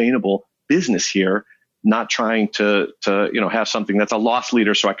a sustainable business here, not trying to have something that's a loss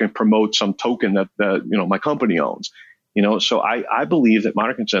leader so I can promote some token that my company owns. So I believe that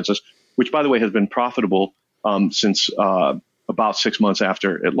Modern Consensus, which by the way has been profitable since about 6 months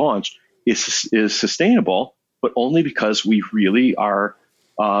after it launched, is sustainable, but only because we really are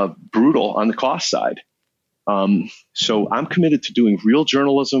brutal on the cost side. So I'm committed to doing real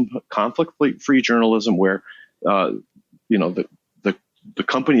journalism, conflict-free journalism, where the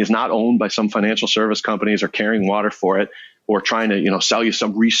company is not owned by some financial service companies or carrying water for it, or trying to sell you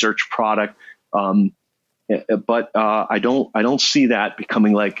some research product. But I don't see that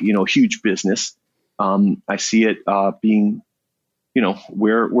becoming like huge business. I see it being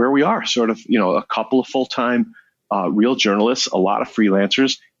where we are, sort of a couple of full-time real journalists, a lot of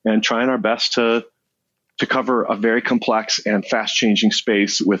freelancers, and trying our best to cover a very complex and fast-changing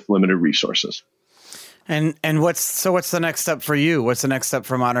space with limited resources. And what's the next step for you? What's the next step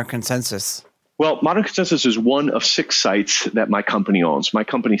for Modern Consensus? Well, Modern Consensus is one of 6 sites that my company owns. My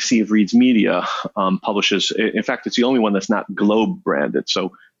company, Sea of Reeds Media, publishes. In fact, it's the only one that's not Globe branded.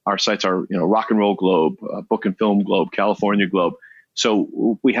 So our sites are, Rock and Roll Globe, Book and Film Globe, California Globe.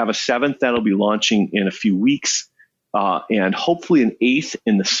 So we have a 7th that'll be launching in a few weeks, and hopefully an 8th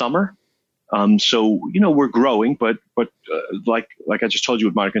in the summer. So we're growing, but like I just told you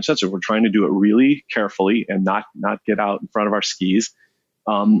with Modern Consensus, we're trying to do it really carefully and not get out in front of our skis.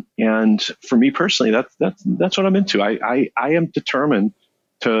 And for me personally, that's what I'm into. I am determined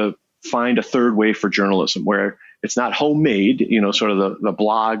to find a third way for journalism where it's not homemade, sort of the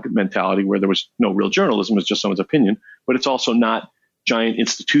blog mentality where there was no real journalism, it's just someone's opinion, but it's also not giant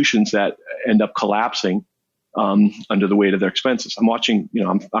institutions that end up collapsing under the weight of their expenses. I'm watching,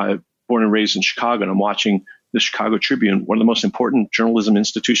 I'm born and raised in Chicago, and I'm watching the Chicago Tribune, one of the most important journalism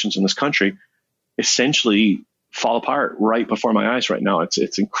institutions in this country, essentially fall apart right before my eyes right now.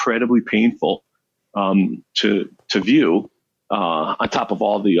 It's incredibly painful to view, on top of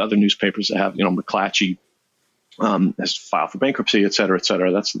all the other newspapers that have, McClatchy has filed for bankruptcy, et cetera, et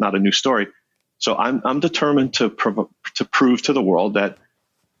cetera. That's not a new story. So I'm determined to prove to the world that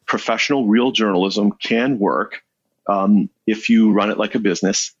professional, real journalism can work if you run it like a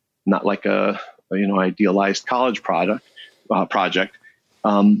business, not like a idealized college project.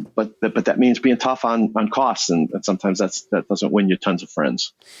 But that means being tough on costs, and sometimes that doesn't win you tons of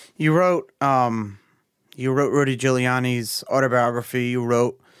friends. You wrote Rudy Giuliani's autobiography. You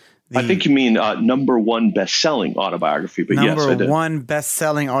wrote I think you mean number 1 best-selling autobiography, but yes, I did. Number 1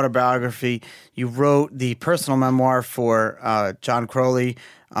 best-selling autobiography. You wrote the personal memoir for John Crowley.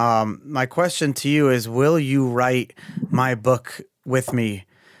 My question to you is, will you write my book with me?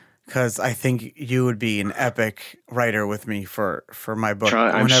 Because I think you would be an epic writer with me for my book.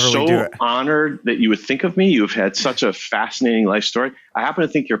 I'm so honored that you would think of me. You've had such a fascinating life story. I happen to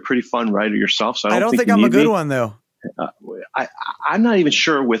think you're a pretty fun writer yourself, so I don't think I'm a good one, though. I'm not even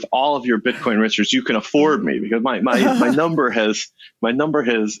sure with all of your Bitcoin riches you can afford me, because my number is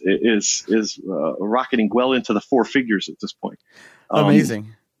rocketing well into the 4 figures at this point.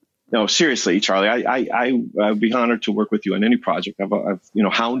 Amazing. No, seriously, Charlie, I'd be honored to work with you on any project. I've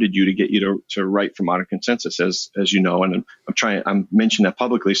hounded you to get you to write for Modern Consensus, as you know, and I'm mentioning that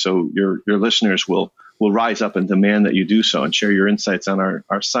publicly so your listeners will rise up and demand that you do so and share your insights on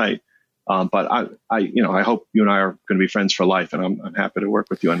our site. But I hope you and I are going to be friends for life, and I'm happy to work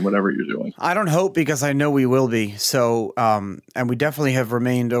with you on whatever you're doing. I don't hope, because I know we will be. So, and we definitely have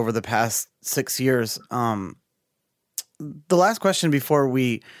remained over the past 6 years. The last question before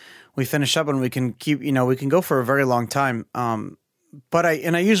we finish up, and we can keep, we can go for a very long time. But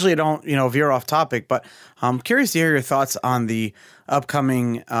I usually don't, veer off topic, but I'm curious to hear your thoughts on the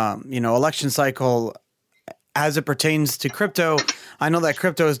upcoming, election cycle as it pertains to crypto. I know that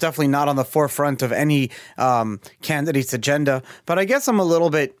crypto is definitely not on the forefront of any candidate's agenda, but I guess I'm a little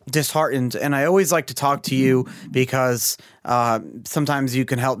bit disheartened, and I always like to talk to you because sometimes you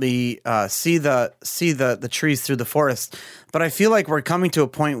can help me see the trees through the forest. But I feel like we're coming to a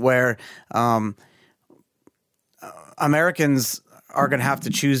point where Americans are going to have to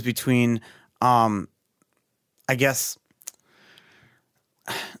choose between, I guess,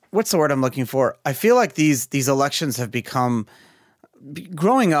 what's the word I'm looking for? I feel like these elections have become,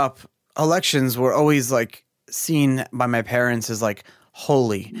 growing up, elections were always like seen by my parents as like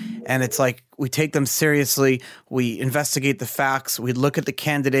holy. And it's like we take them seriously. We investigate the facts. We look at the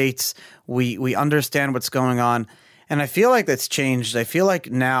candidates. We understand what's going on. And I feel like that's changed. I feel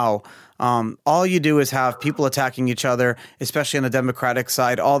like now all you do is have people attacking each other, especially on the Democratic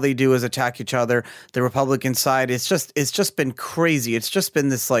side. All they do is attack each other. The Republican side, it's just been crazy. It's just been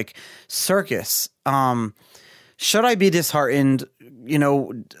this like circus. Should I be disheartened?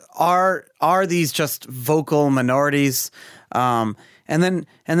 Are these just vocal minorities? And then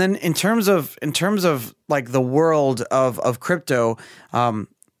in terms of like the world of crypto,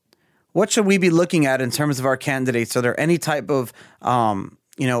 what should we be looking at in terms of our candidates? Are there any type of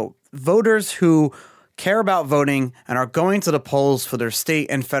voters who care about voting and are going to the polls for their state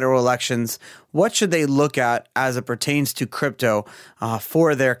and federal elections, what should they look at as it pertains to crypto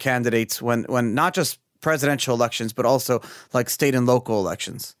for their candidates when not just presidential elections, but also like state and local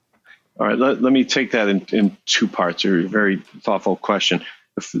elections? All right, let me take that in two parts. A very thoughtful question.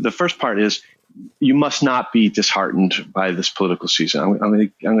 The first part is you must not be disheartened by this political season. I'm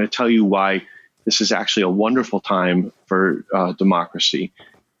going to tell you why this is actually a wonderful time for democracy.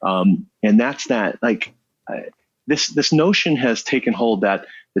 And that's that, this notion has taken hold that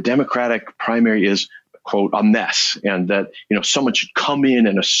the Democratic primary is, quote, a mess, and that, someone should come in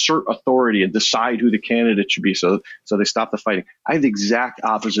and assert authority and decide who the candidate should be. So they stop the fighting. I have the exact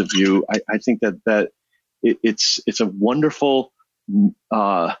opposite view. I think that it's a wonderful,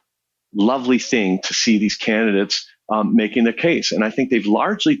 lovely thing to see these candidates making their case. And I think they've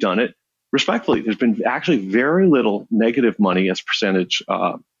largely done it respectfully. There's been actually very little negative money as percentage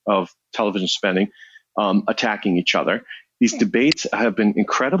of television spending attacking each other. These debates have been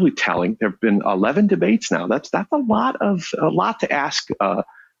incredibly telling. There have been 11 debates now. That's a lot to ask an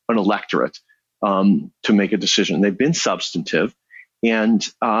electorate to make a decision. They've been substantive, and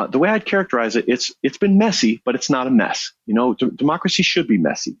the way I'd characterize it, it's been messy, but it's not a mess. Democracy should be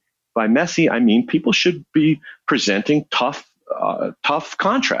messy. By messy, I mean people should be presenting tough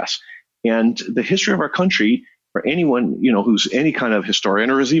contrasts. And the history of our country, for anyone who's any kind of historian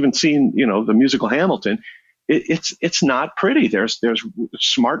or has even seen the musical Hamilton, it's not pretty. There's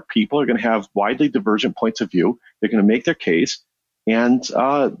smart people are going to have widely divergent points of view. They're going to make their case, and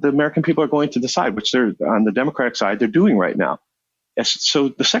the American people are going to decide, which they're on the Democratic side they're doing right now. So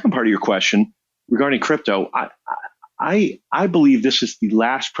the second part of your question regarding crypto, I believe this is the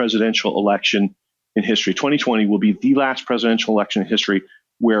last presidential election in history. 2020 will be the last presidential election in history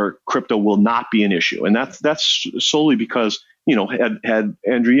where crypto will not be an issue, and that's solely because had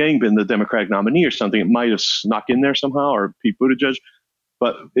Andrew Yang been the Democratic nominee or something, it might have snuck in there somehow, or Pete Buttigieg.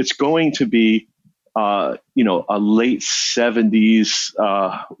 But it's going to be, a late 70s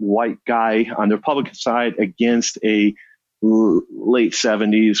white guy on the Republican side against a late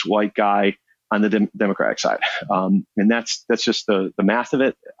 70s white guy on the Democratic side, and that's just the math of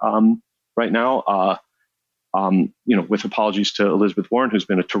it right now. With apologies to Elizabeth Warren, who's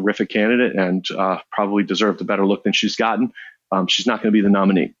been a terrific candidate and probably deserved a better look than she's gotten. She's not going to be the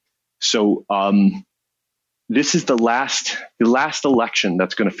nominee. So this is the last election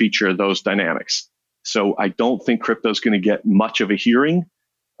that's going to feature those dynamics. So I don't think crypto is going to get much of a hearing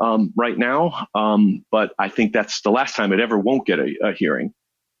right now, but I think that's the last time it ever won't get a hearing.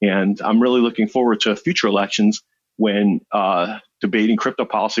 And I'm really looking forward to future elections when debating crypto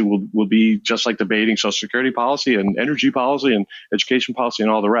policy will be just like debating Social Security policy and energy policy and education policy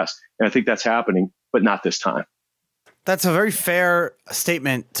and all the rest. And I think that's happening, but not this time. That's a very fair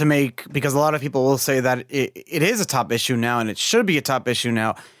statement to make, because a lot of people will say that it is a top issue now and it should be a top issue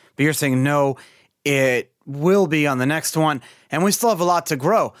now. But you're saying, no, it will be on the next one. And we still have a lot to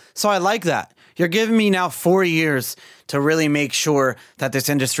grow. So I like that. You're giving me now 4 years to really make sure that this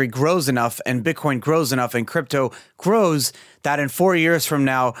industry grows enough and Bitcoin grows enough and crypto grows that in 4 years from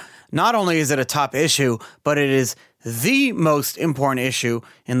now, not only is it a top issue, but it is the most important issue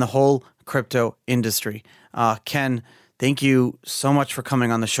in the whole crypto industry. Ken, thank you so much for coming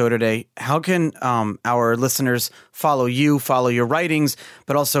on the show today. How can our listeners follow you, follow your writings,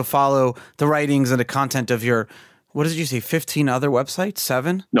 but also follow the writings and the content of your, what did you say, 15 other websites?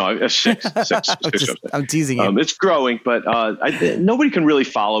 7? No, six. I'm teasing you. It's growing, but nobody can really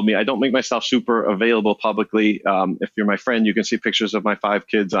follow me. I don't make myself super available publicly. If you're my friend, you can see pictures of my 5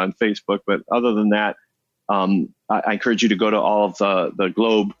 kids on Facebook. But other than that, I encourage you to go to all of the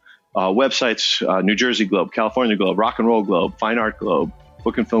Globe websites, New Jersey Globe, California Globe, Rock and Roll Globe, Fine Art Globe,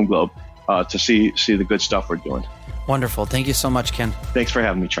 Book and Film Globe, to see the good stuff we're doing. Wonderful. Thank you so much, Ken. Thanks for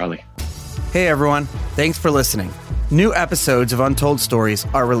having me, Charlie. Hey, everyone. Thanks for listening. New episodes of Untold Stories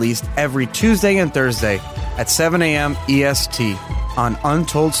are released every Tuesday and Thursday at 7 a.m. EST on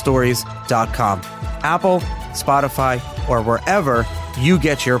untoldstories.com, Apple, Spotify, or wherever you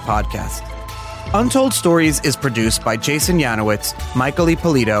get your podcast. Untold Stories is produced by Jason Yanowitz, Michael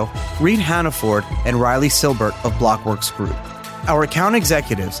Ippolito, Reed Hannaford, and Riley Silbert of Blockworks Group. Our account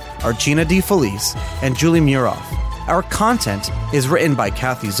executives are Gina DeFelice and Julie Muroff. Our content is written by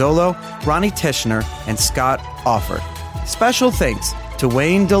Kathy Zolo, Ronnie Tishner, and Scott Offord. Special thanks to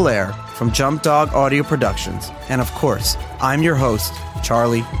Wayne Dallaire from Jump Dog Audio Productions. And of course, I'm your host,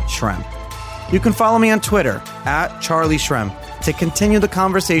 Charlie Shrem. You can follow me on Twitter @CharlieShrem to continue the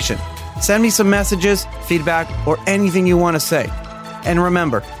conversation. Send me some messages, feedback, or anything you want to say. And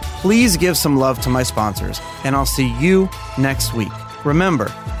remember, please give some love to my sponsors, and I'll see you next week.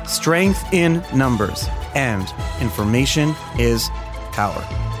 Remember, strength in numbers and information is power.